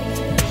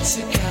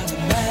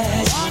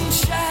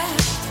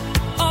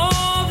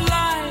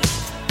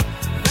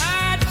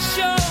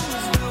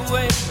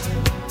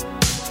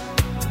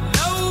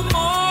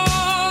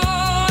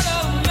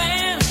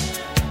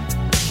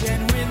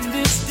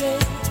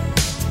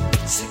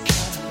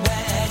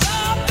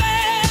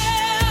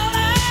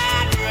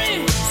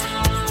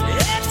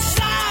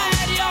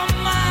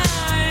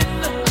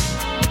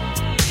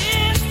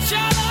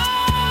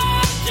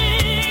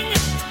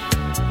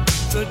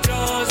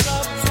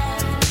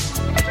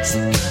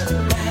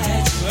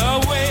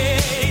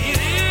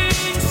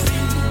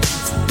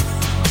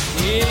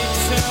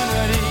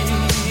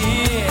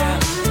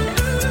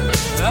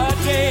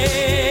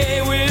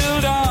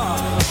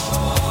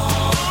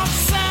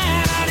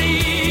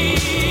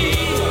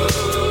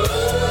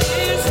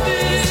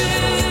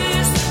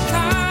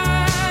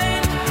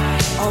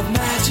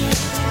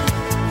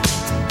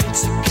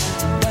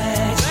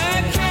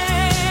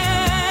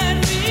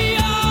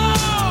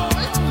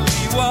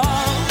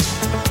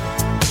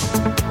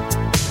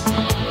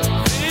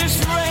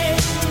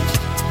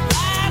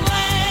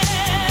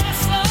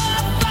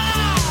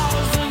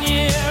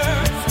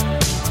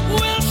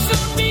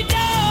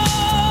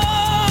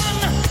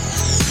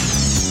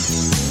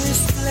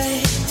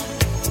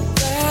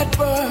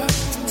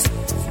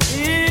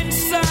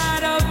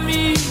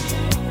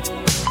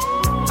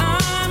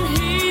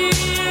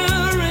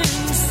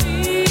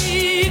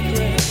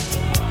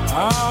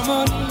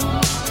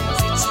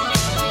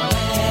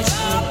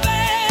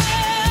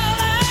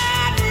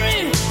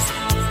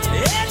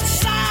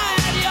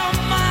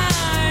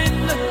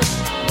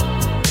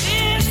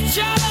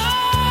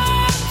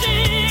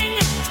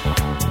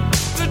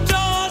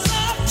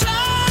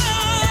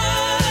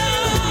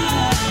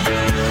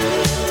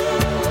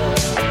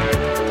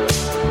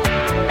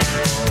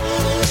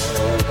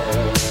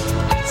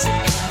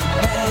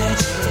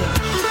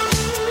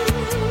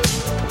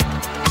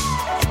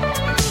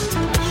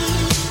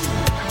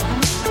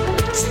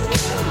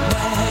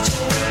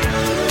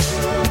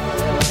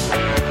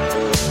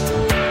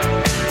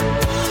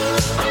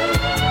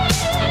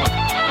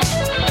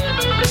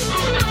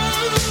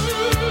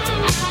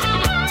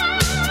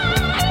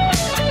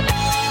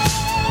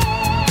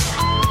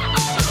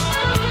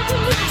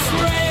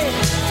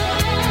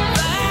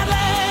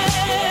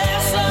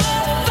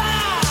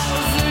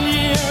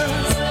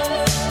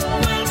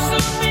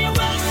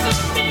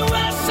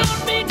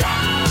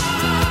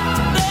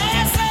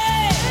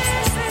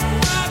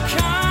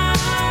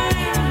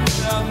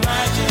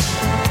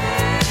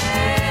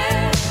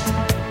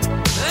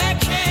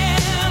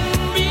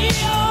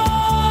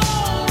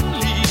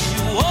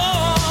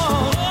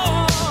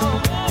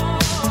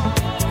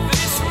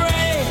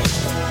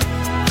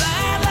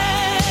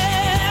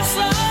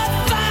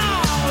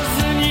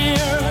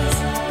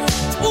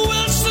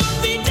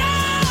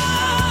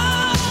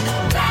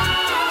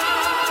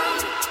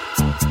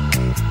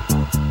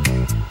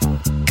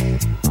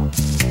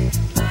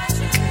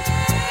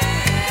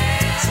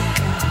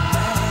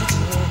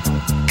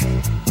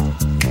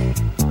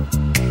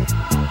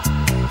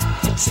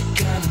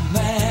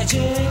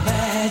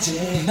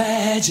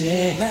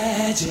 magic,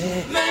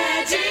 magic,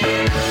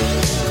 magic.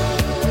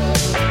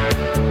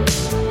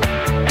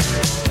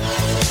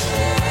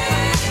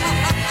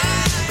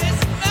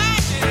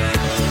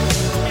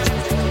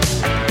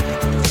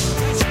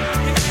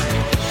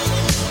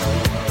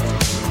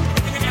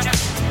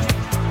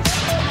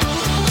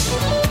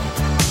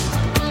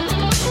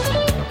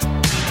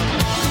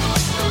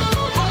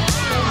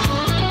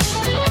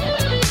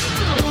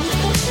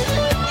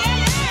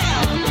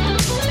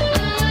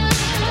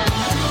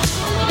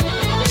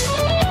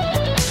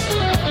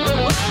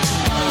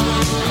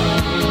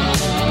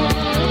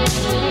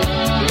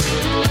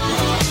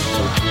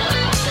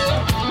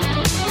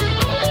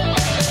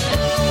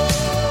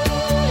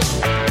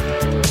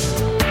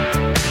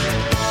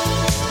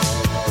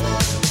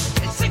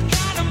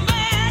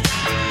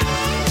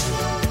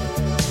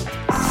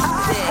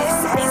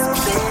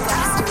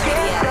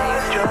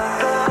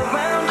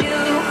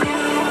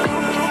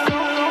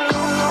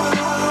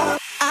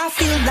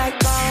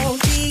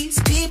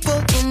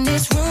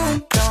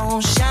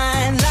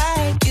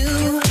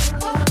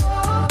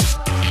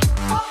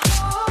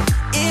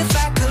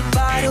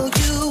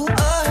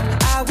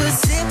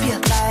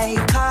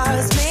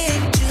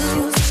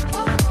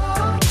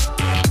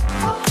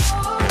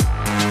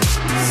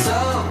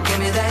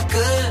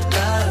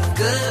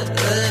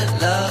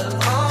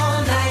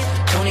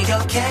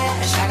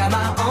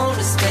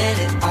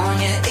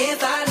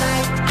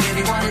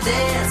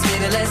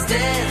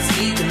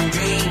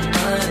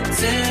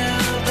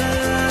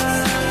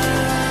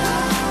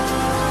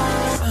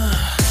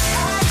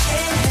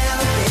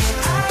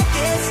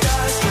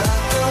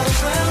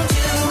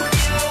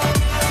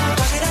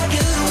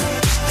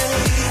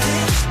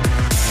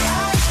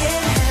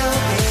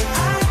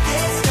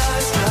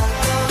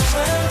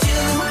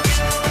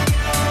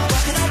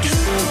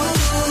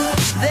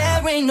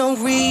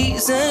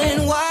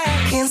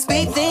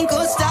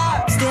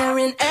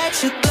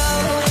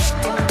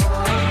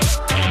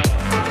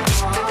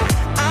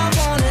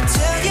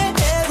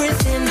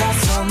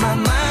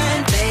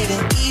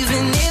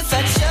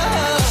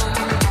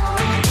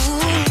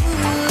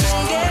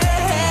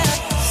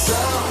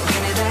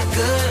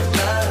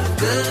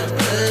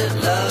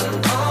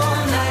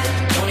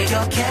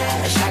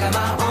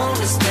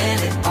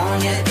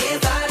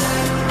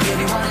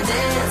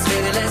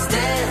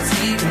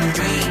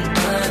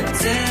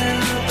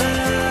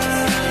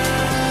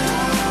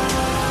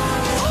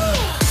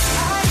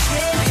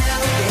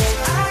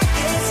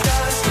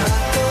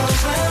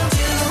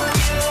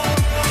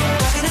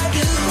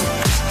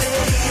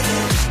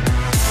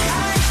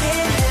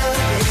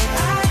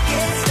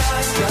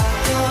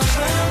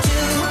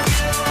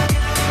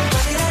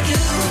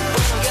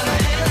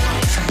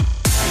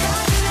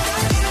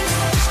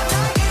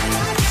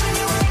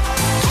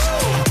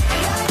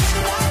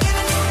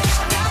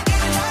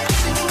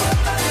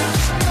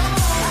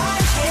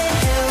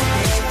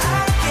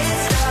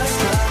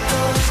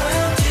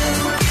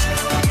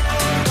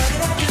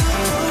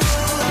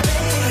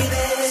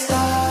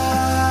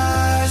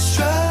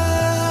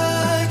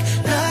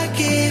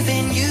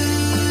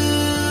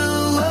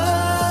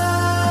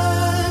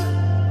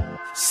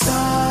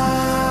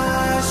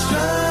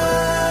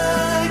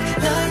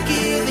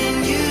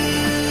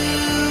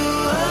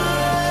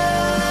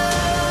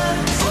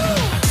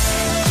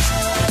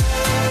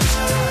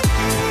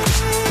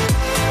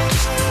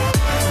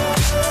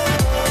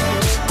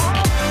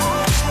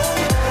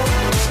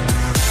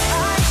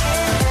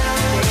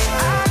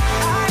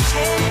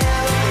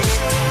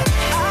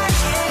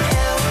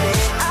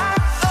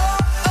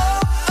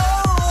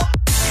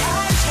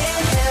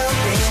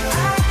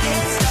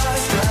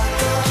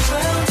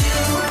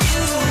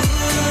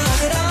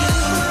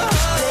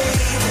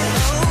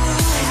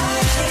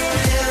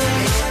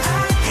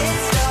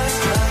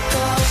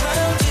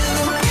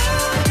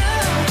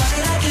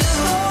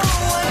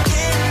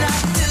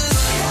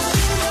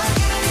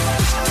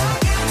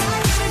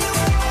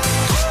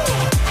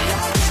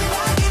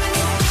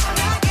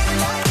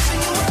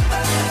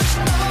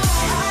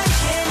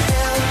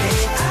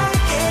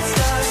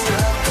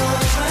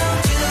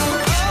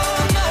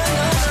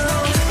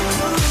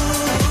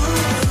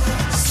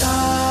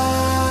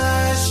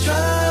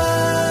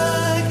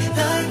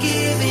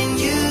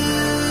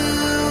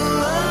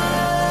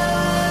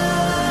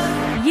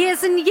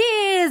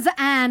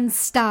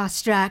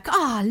 Starstruck.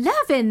 Oh,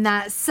 loving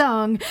that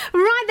song.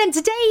 Right then,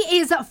 today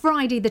is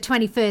Friday the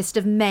 21st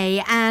of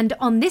May, and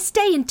on this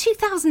day in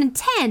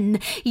 2010,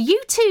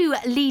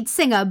 U2 lead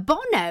singer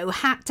Bono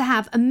had to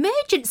have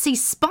emergency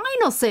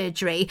spinal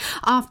surgery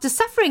after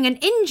suffering an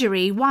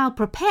injury while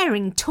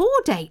preparing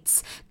tour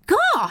dates.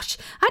 Gosh,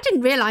 I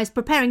didn't realise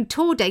preparing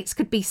tour dates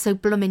could be so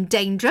bloomin'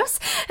 dangerous.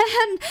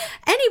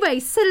 Anyway,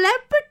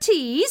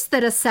 celebrities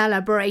that are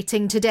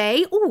celebrating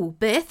today,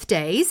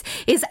 birthdays,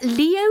 is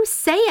Leo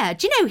Sayer.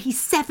 Do you know he's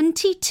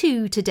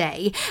 72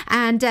 today?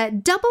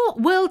 And double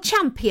world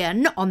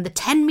champion on the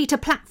 10-metre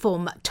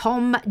platform,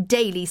 Tom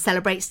Daley,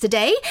 celebrates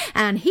today.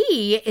 And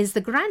he is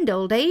the grand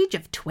old age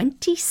of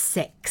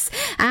 26.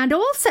 And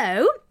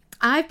also,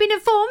 I've been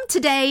informed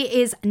today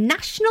is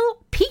National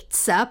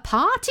Pizza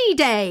Party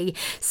Day.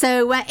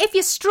 So if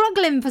you're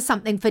struggling for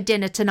something for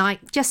dinner tonight,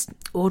 just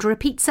order a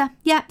pizza.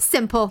 Yeah,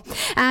 simple.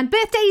 And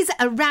birthdays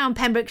around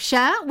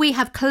Pembrokeshire, we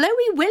have Chloe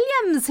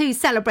Williams who's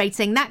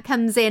celebrating. That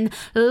comes in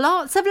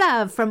lots of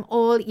love from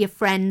all your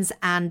friends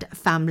and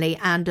family,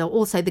 and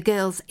also the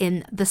girls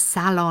in the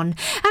salon. And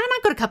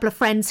I've got a couple of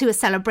friends who are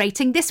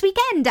celebrating this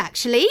weekend,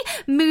 actually.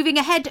 Moving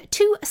ahead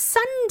to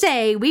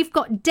Sunday, we've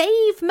got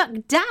Dave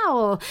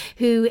McDowell,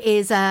 who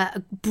is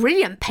a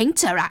brilliant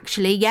painter,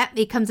 actually. Yeah,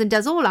 he comes and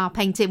does all our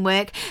painting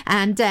work,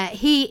 and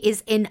he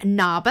is in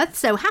Narberth.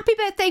 So happy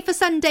birthday for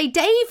Sunday,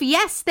 Dave.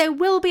 Yes, there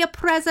will be a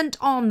present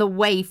on the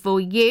way for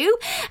you.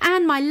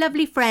 And my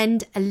lovely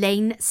friend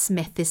Elaine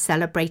Smith is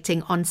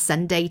celebrating on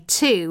Sunday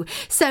too.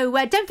 So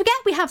don't forget,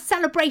 we have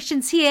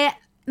celebrations here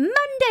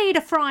Monday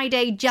to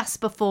Friday just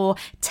before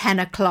 10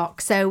 o'clock.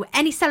 So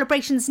any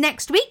celebrations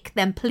next week,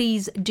 then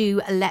please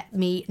do let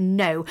me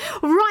know.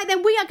 Right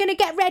then, we are going to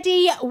get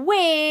ready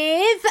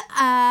with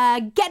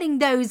getting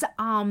those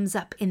arms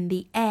up in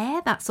the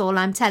air. That's all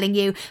I'm telling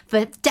you,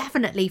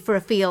 definitely for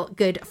a Feel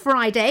Good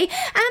Friday.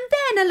 And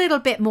then a little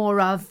bit more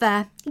of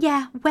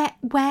wet,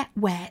 wet,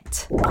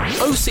 wet.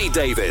 OC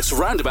Davis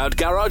Roundabout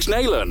Garage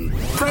Neyland,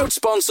 proud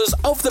sponsors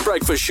of The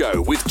Breakfast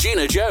Show with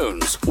Gina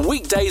Jones,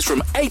 weekdays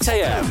from 8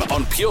 a.m.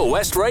 on Pure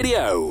West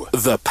Radio.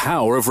 The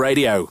power of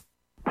radio.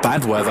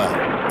 Bad weather,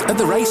 at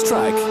the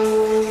racetrack,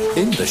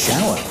 in the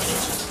shower.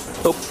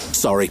 Oh,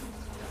 sorry.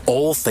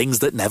 All things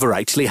that never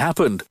actually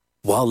happened.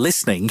 While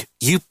listening,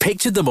 you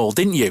pictured them all,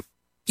 didn't you?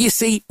 You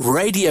see,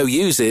 radio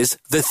uses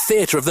the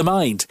theatre of the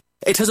mind.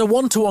 It has a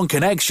one-to-one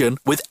connection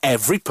with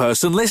every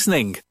person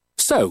listening.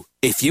 So,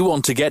 if you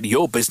want to get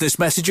your business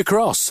message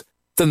across,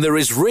 then there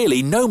is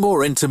really no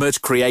more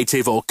intimate,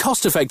 creative or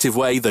cost-effective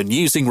way than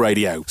using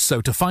radio.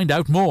 So to find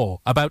out more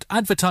about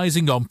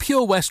advertising on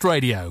Pure West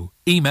Radio,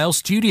 email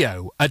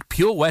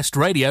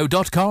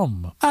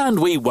studio@purewestradio.com. And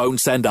we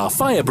won't send our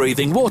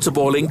fire-breathing,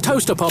 water-boiling,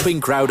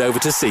 toaster-popping crowd over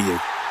to see you.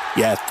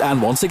 Yeah,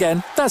 and once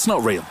again, that's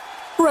not real.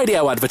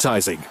 Radio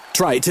advertising.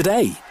 Try it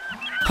today.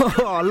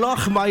 Oh,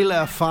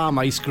 Lochmeyler Farm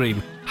Ice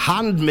Cream.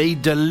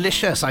 Handmade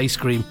delicious ice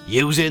cream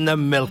using the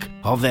milk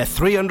of their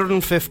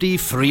 350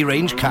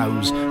 free-range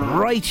cows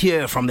right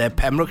here from their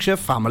Pembrokeshire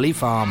family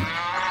farm.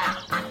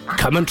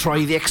 Come and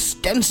try the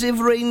extensive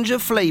range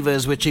of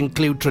flavours which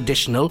include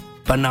traditional,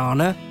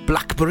 banana,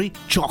 blackberry,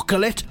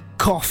 chocolate,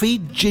 coffee,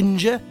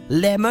 ginger,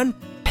 lemon,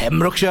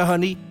 Pembrokeshire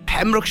honey,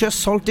 Pembrokeshire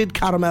salted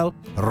caramel,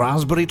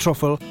 raspberry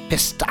truffle,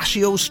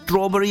 pistachio,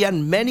 strawberry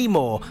and many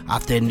more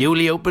at their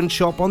newly opened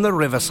shop on the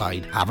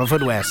Riverside,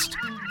 Haverfordwest.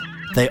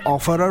 They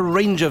offer a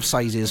range of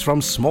sizes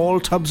from small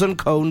tubs and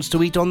cones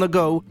to eat on the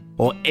go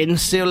or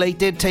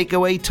insulated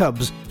takeaway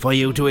tubs for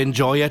you to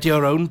enjoy at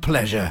your own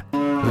pleasure.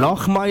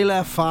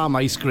 Lochmeyler Farm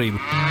Ice Cream.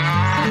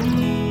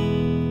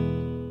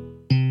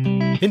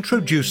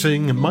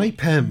 Introducing My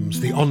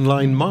Pems, the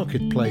online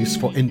marketplace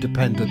for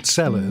independent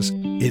sellers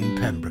in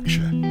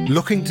Pembrokeshire.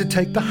 Looking to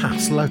take the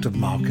hassle out of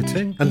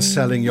marketing and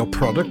selling your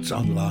products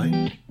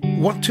online?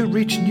 Want to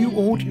reach new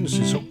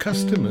audiences or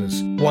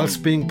customers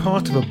whilst being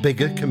part of a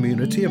bigger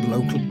community of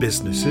local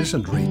businesses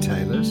and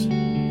retailers?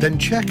 Then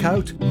check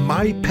out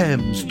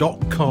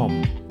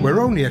mypems.com. We're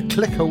only a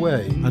click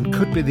away and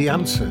could be the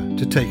answer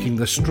to taking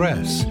the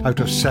stress out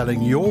of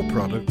selling your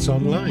products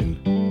online.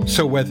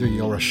 So whether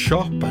you're a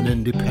shop, an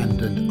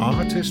independent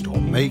artist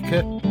or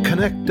maker,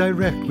 connect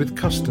direct with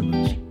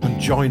customers and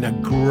join a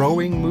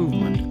growing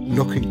movement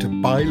looking to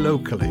buy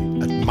locally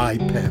at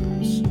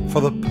MyPems.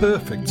 For the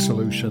perfect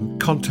solution,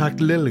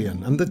 contact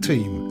Lillian and the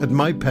team at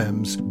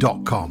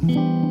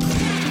mypems.com.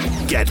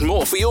 Get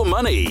more for your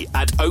money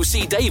at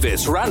OC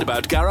Davis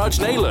Roundabout Garage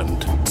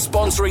Neyland,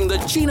 sponsoring the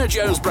Gina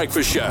Jones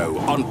Breakfast Show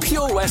on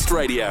Pure West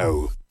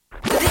Radio.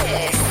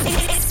 This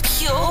is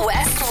Pure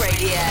West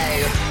Radio.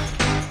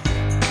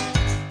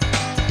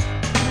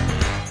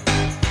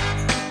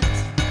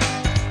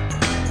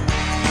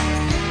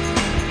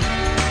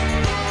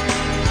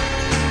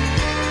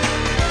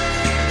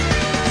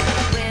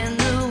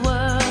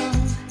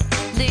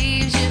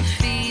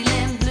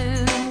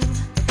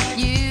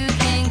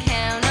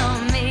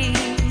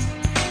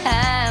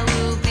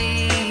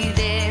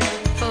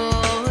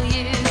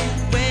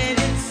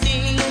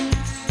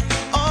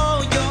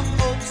 All your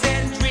hopes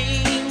and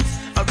dreams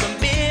are a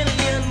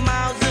million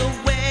miles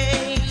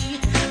away.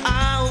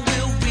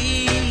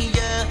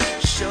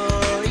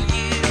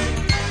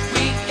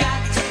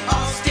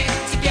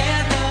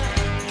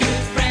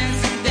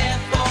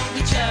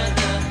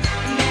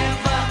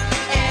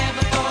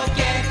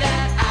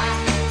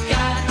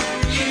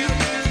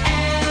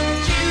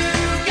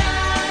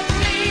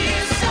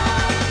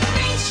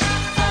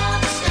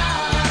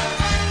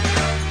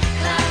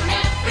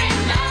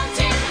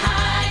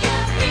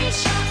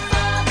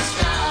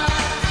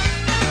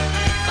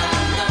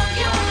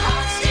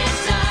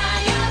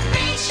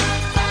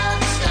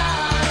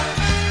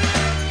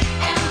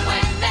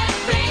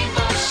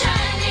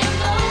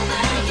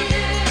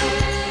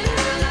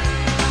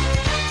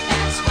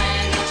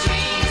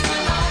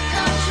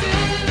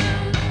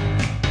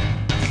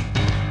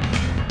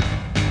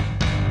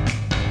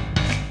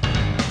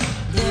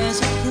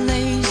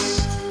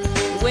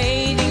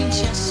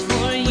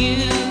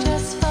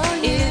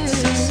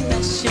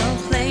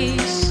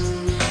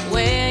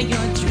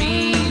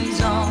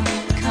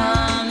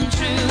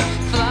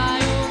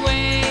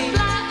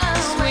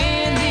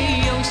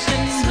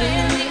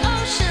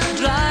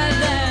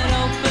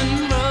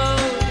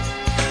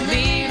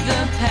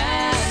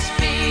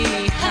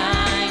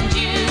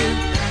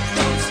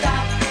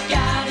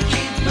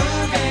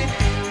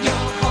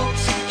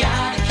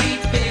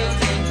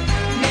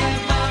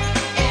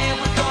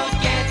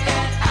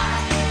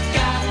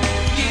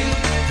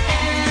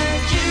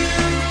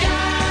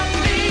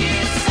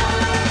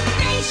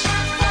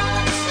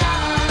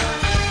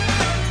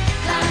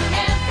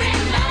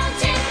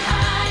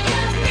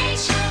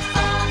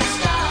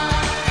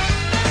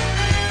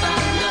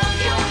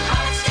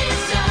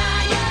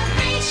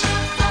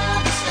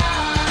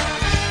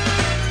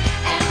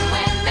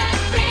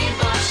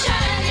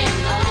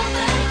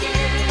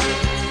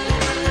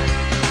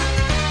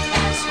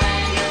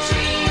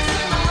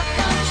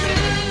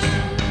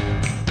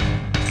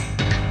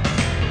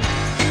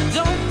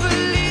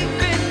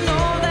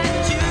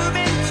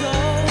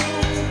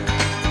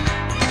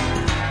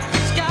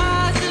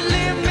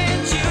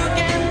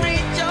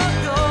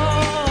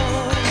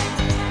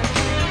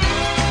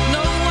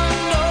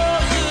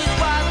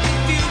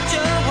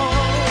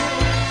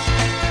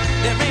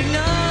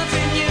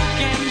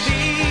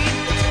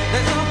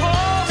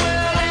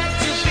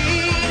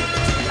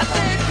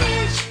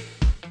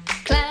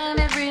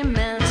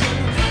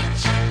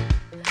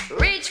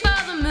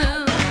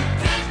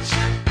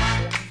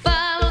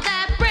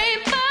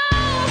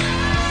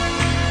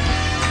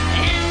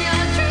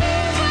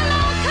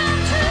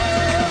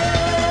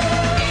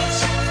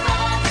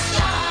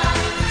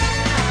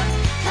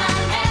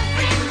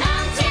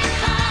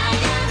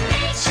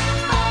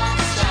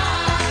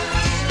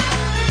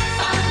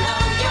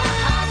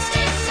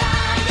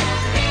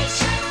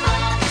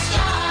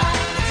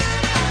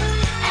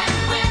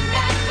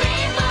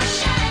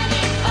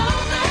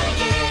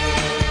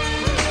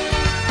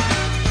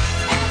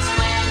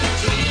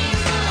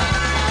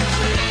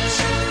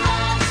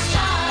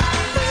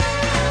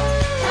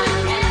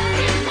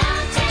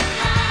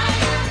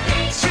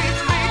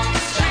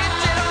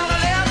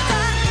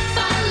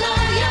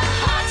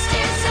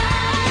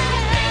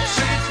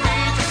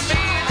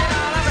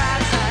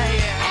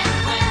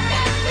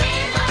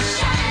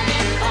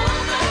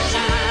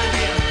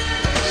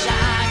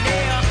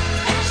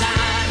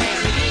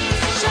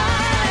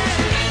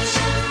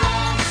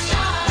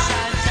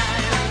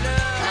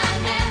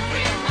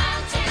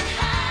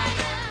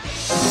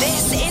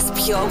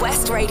 Pure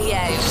West Radio,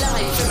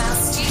 live from our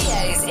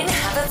studios in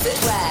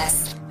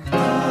Haverfordwest.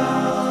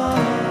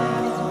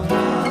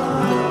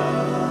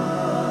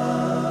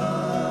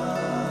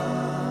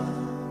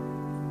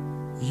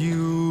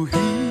 You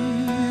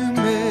hear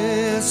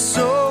me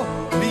so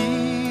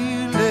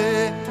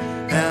clearly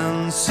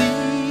and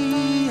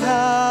see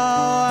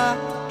how I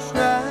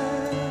try.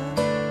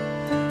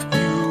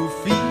 You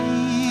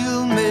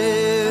feel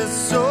me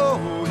so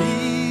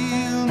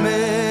heal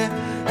me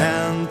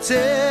and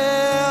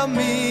tear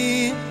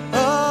me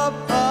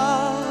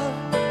apart.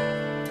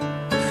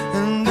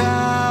 And I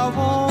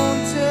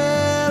won't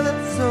tell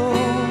it so.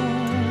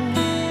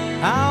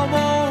 I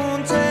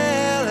won't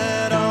tell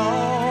it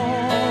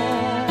all.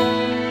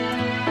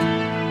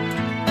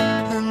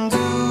 And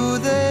do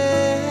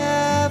they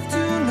have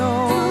to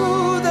know?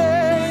 Do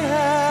they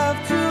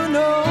have to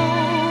know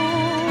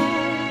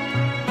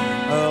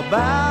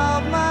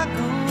about my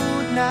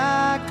good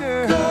night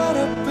girl? Caught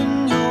up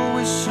in your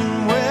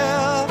wishing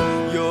well,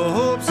 your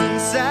hopes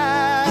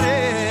inside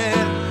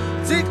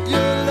it. Take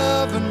your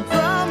love and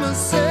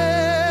promises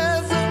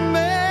and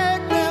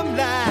make them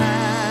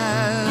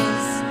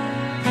lies.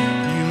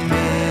 You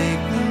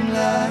make them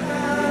lies.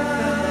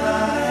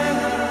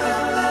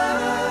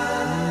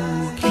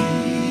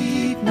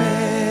 Keep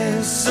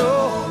me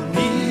so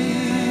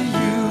near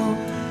you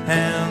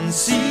and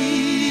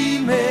see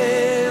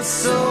me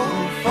so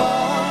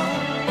far.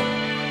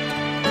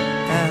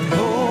 And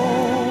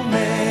hold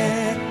me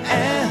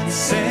and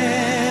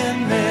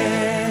send me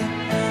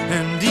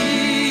and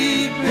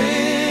deep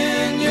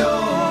in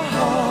your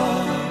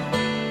heart.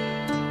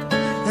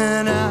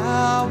 And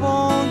I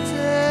won't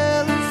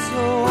tell it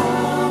so.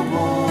 I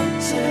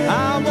won't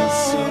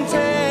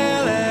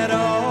tell it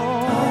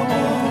all. I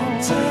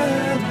won't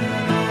tell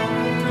it all.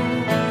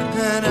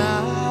 And I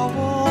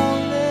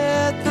won't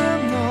let them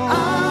know. I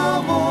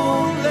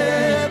won't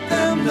let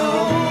them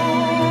know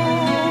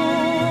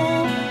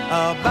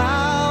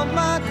about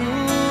my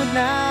good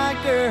night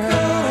girl.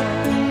 Caught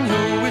up in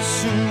your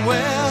wishing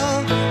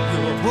well,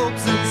 your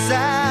hopes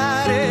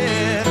inside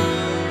it.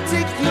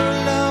 Take your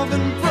love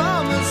and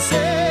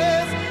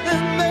promises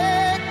and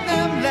make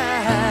them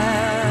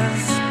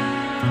last.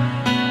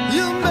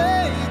 You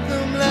make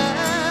them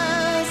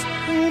last.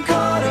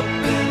 Caught up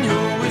in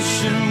your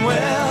wishing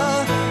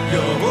well,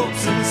 your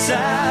hopes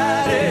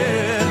inside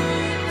it.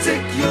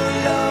 Take your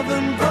love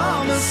and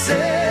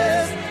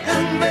promises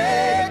and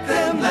make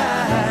them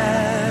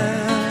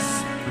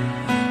last.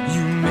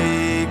 You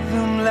make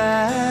them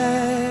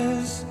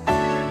last.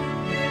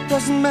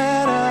 Doesn't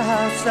matter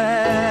how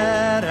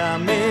sad I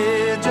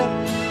made you.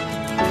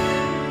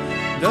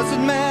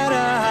 Doesn't matter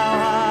how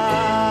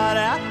hard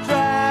I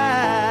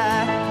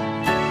try.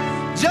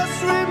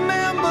 Just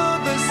remember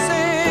the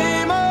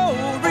same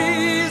old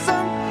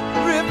reason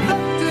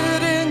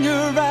reflected in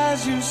your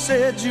eyes. You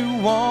said you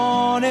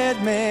wanted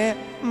me.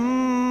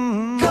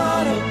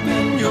 Caught up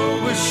in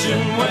your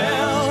wishing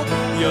well,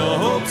 your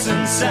hopes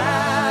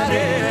inside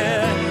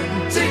it.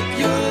 Take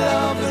your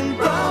love and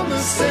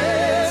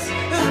promises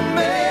and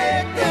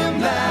make them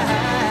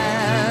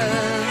last.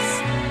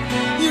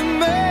 You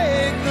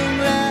make them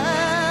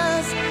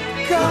last.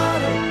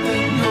 Caught up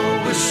in your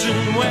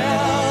wishing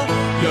well,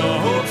 your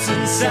hopes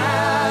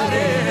inside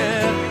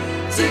it.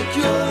 Take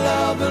your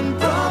love and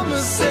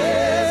promises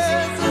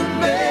and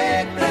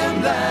make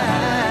them last.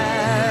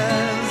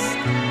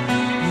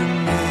 You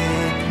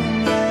make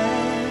them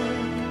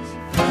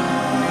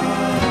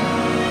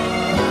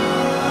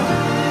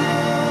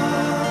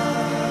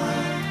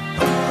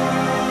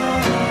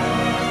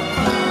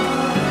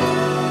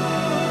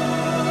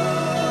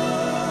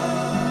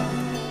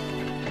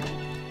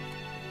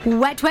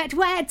Wet, wet,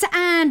 wet,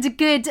 and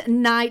good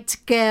night,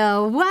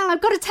 girl. Well,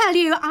 I've got to tell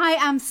you, I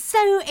am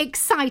so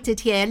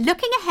excited here.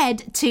 Looking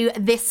ahead to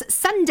this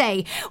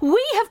Sunday,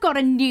 we have got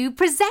a new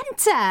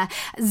presenter,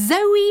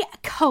 Zoe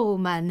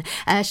Coleman.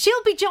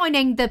 She'll be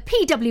joining the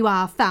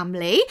PWR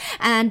family,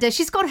 and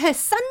she's got her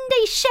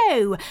Sunday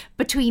show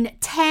between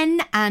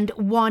 10 and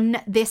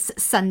 1 this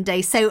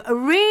Sunday. So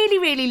really,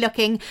 really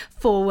looking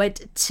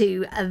forward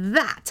to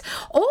that.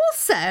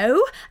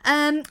 Also,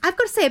 I've got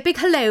to say a big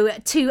hello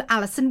to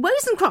Alison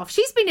Wozencroft.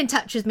 She's been in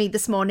touch with me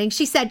this morning.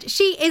 She said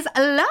she is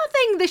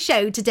loving the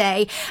show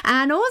today,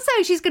 and also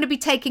she's going to be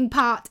taking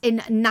part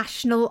in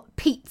National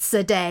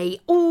Pizza Day.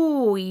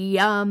 Oh,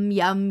 yum,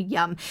 yum,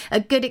 yum. A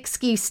good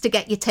excuse to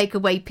get your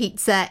takeaway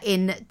pizza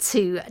in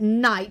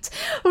tonight.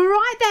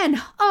 Right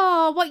then,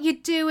 what you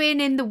doing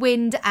in the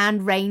wind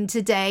and rain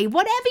today?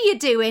 Whatever you're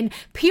doing,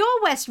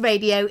 Pure West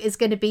Radio is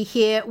going to be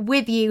here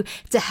with you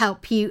to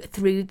help you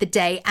through the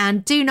day.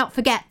 And do not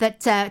forget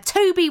that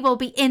Toby will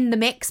be in the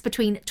mix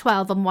between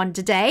 12 and 1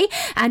 today.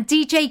 And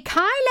DJ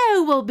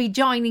Kylo will be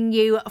joining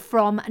you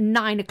from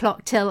 9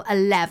 o'clock till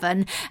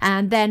 11.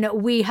 And then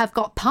we have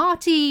got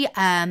Party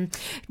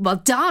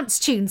dance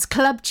tunes,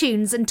 club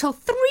tunes until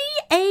 3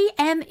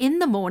 a.m. in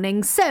the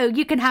morning. So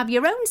you can have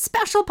your own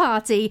special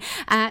party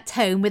at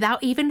home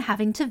without even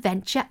having to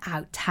venture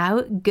out.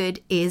 How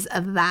good is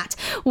that?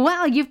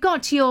 Well, you've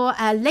got your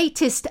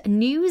latest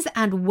news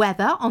and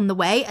weather on the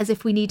way, as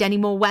if we need any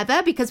more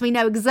weather, because we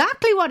know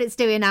exactly what it's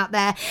doing out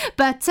there.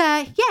 But do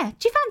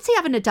you fancy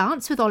having a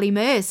dance with Ollie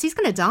Merce? He's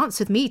going to dance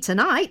with me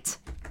tonight.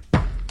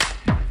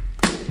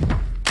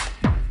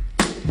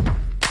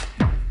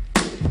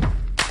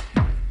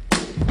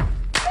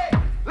 Hey,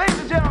 ladies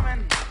and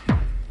gentlemen,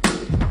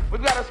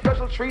 we've got a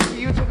special treat for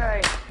you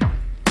tonight.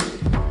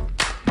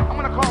 I'm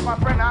going to call my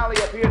friend Ollie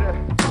up here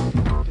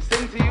to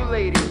sing to you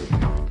ladies.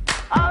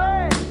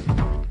 Ollie!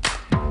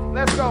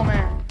 Let's go,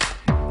 man.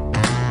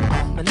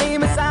 My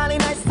name is Ollie,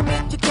 nice to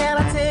meet you, can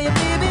I tell you,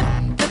 baby?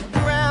 Look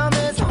around,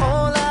 there's a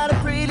whole lot of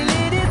pretty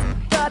ladies,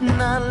 but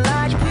none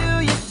like you,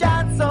 you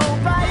shine so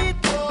bright.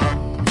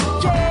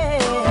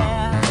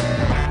 Yeah,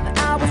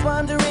 I was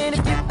wondering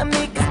if you and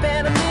me could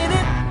spend a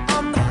minute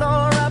on the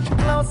floor up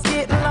close,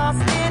 getting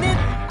lost in it.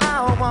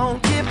 I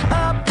won't give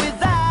up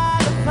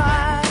without a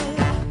fight.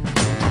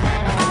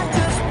 I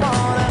just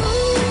wanna,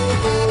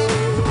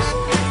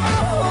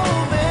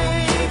 oh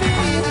baby,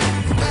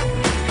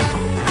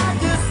 I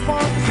just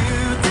want you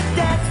to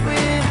dance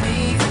with me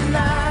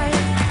tonight.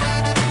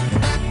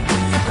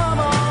 So come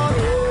on,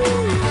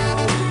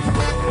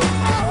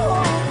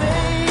 oh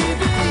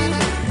baby,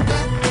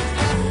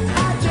 I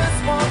just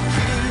want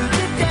you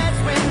to dance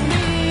with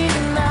me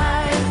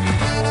tonight.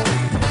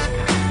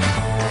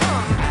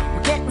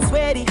 We're getting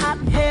sweaty, hot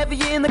and heavy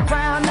in the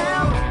crowd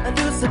now. And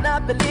loosen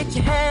up and let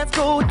your hands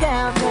go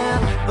down,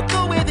 down. But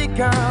go with it,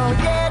 girl,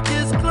 yeah,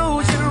 just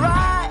close your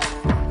eyes.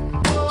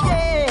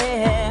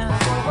 Yeah,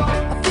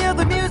 I feel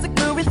the music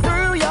moving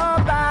through your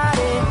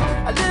body.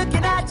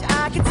 Looking at you,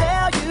 I can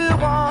tell you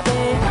want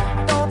me.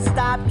 Don't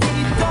stop,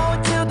 keep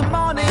going till the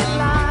morning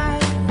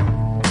light.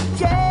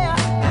 Yeah,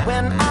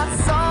 when I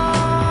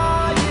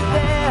saw you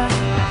there,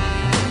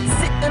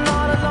 sitting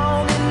all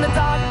alone in the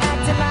dark,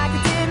 acting like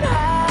you didn't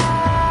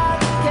have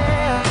to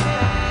care.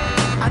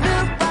 I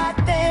knew right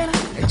then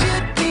that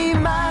you'd be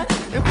mine,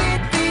 and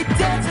we'd be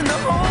dancing the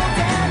whole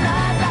damn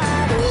night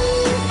like,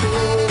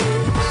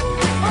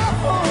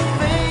 oh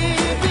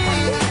baby,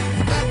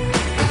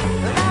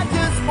 and I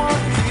just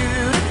want you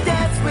to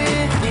dance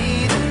with me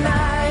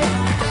tonight.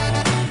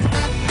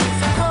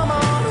 So come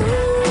on,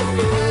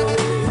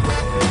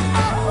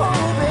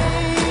 oh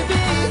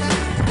baby,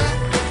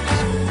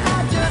 I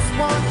just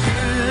want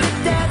you to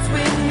dance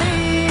with me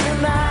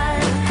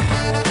tonight.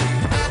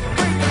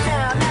 Break it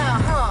down now,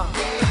 huh?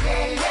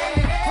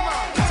 Come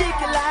on,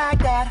 shake it like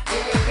that.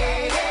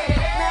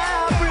 Now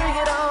bring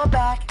it on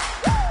back.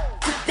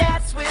 To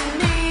dance with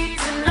me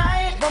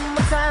tonight. One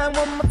more time,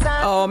 one more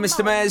time. Oh,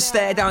 Mr. Mayor's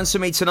Stare Dance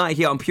with me tonight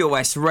here on Pure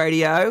West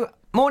Radio.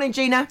 Morning,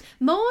 Gina.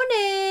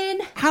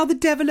 Morning. How the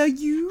devil are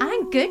you?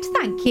 I'm good,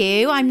 thank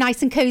you. I'm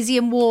nice and cosy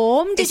and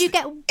warm. Did you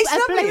get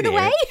blown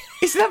away?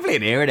 It's lovely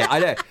in here, isn't it? I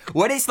know.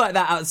 When it's like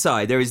that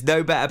outside, there is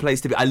no better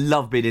place to be. I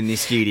love being in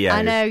this studio.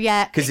 I know,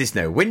 yeah. Because there's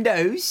no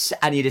windows,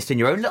 and you're just in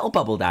your own little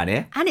bubble down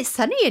here. And it's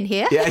sunny in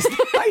here. Yes,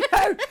 I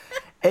know.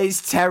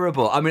 It's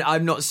terrible. I mean,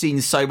 I've not seen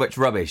so much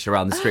rubbish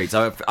around the streets.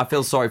 I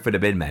feel sorry for the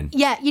bin men.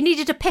 Yeah, you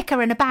needed a picker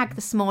and a bag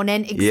this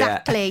morning.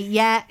 Exactly.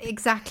 Yeah,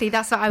 exactly.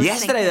 That's what I was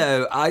thinking. Yesterday,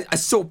 though, I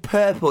saw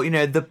purple,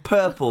 the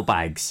purple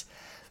bags.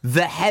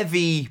 The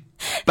heavy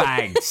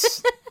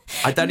bags.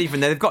 I don't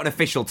even know. They've got an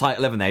official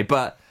title, haven't they?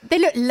 But they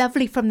look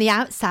lovely from the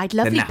outside.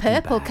 Lovely nappy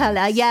purple bags.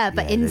 colour. Yeah,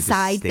 but Yeah, they're just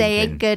inside they ain't stinking.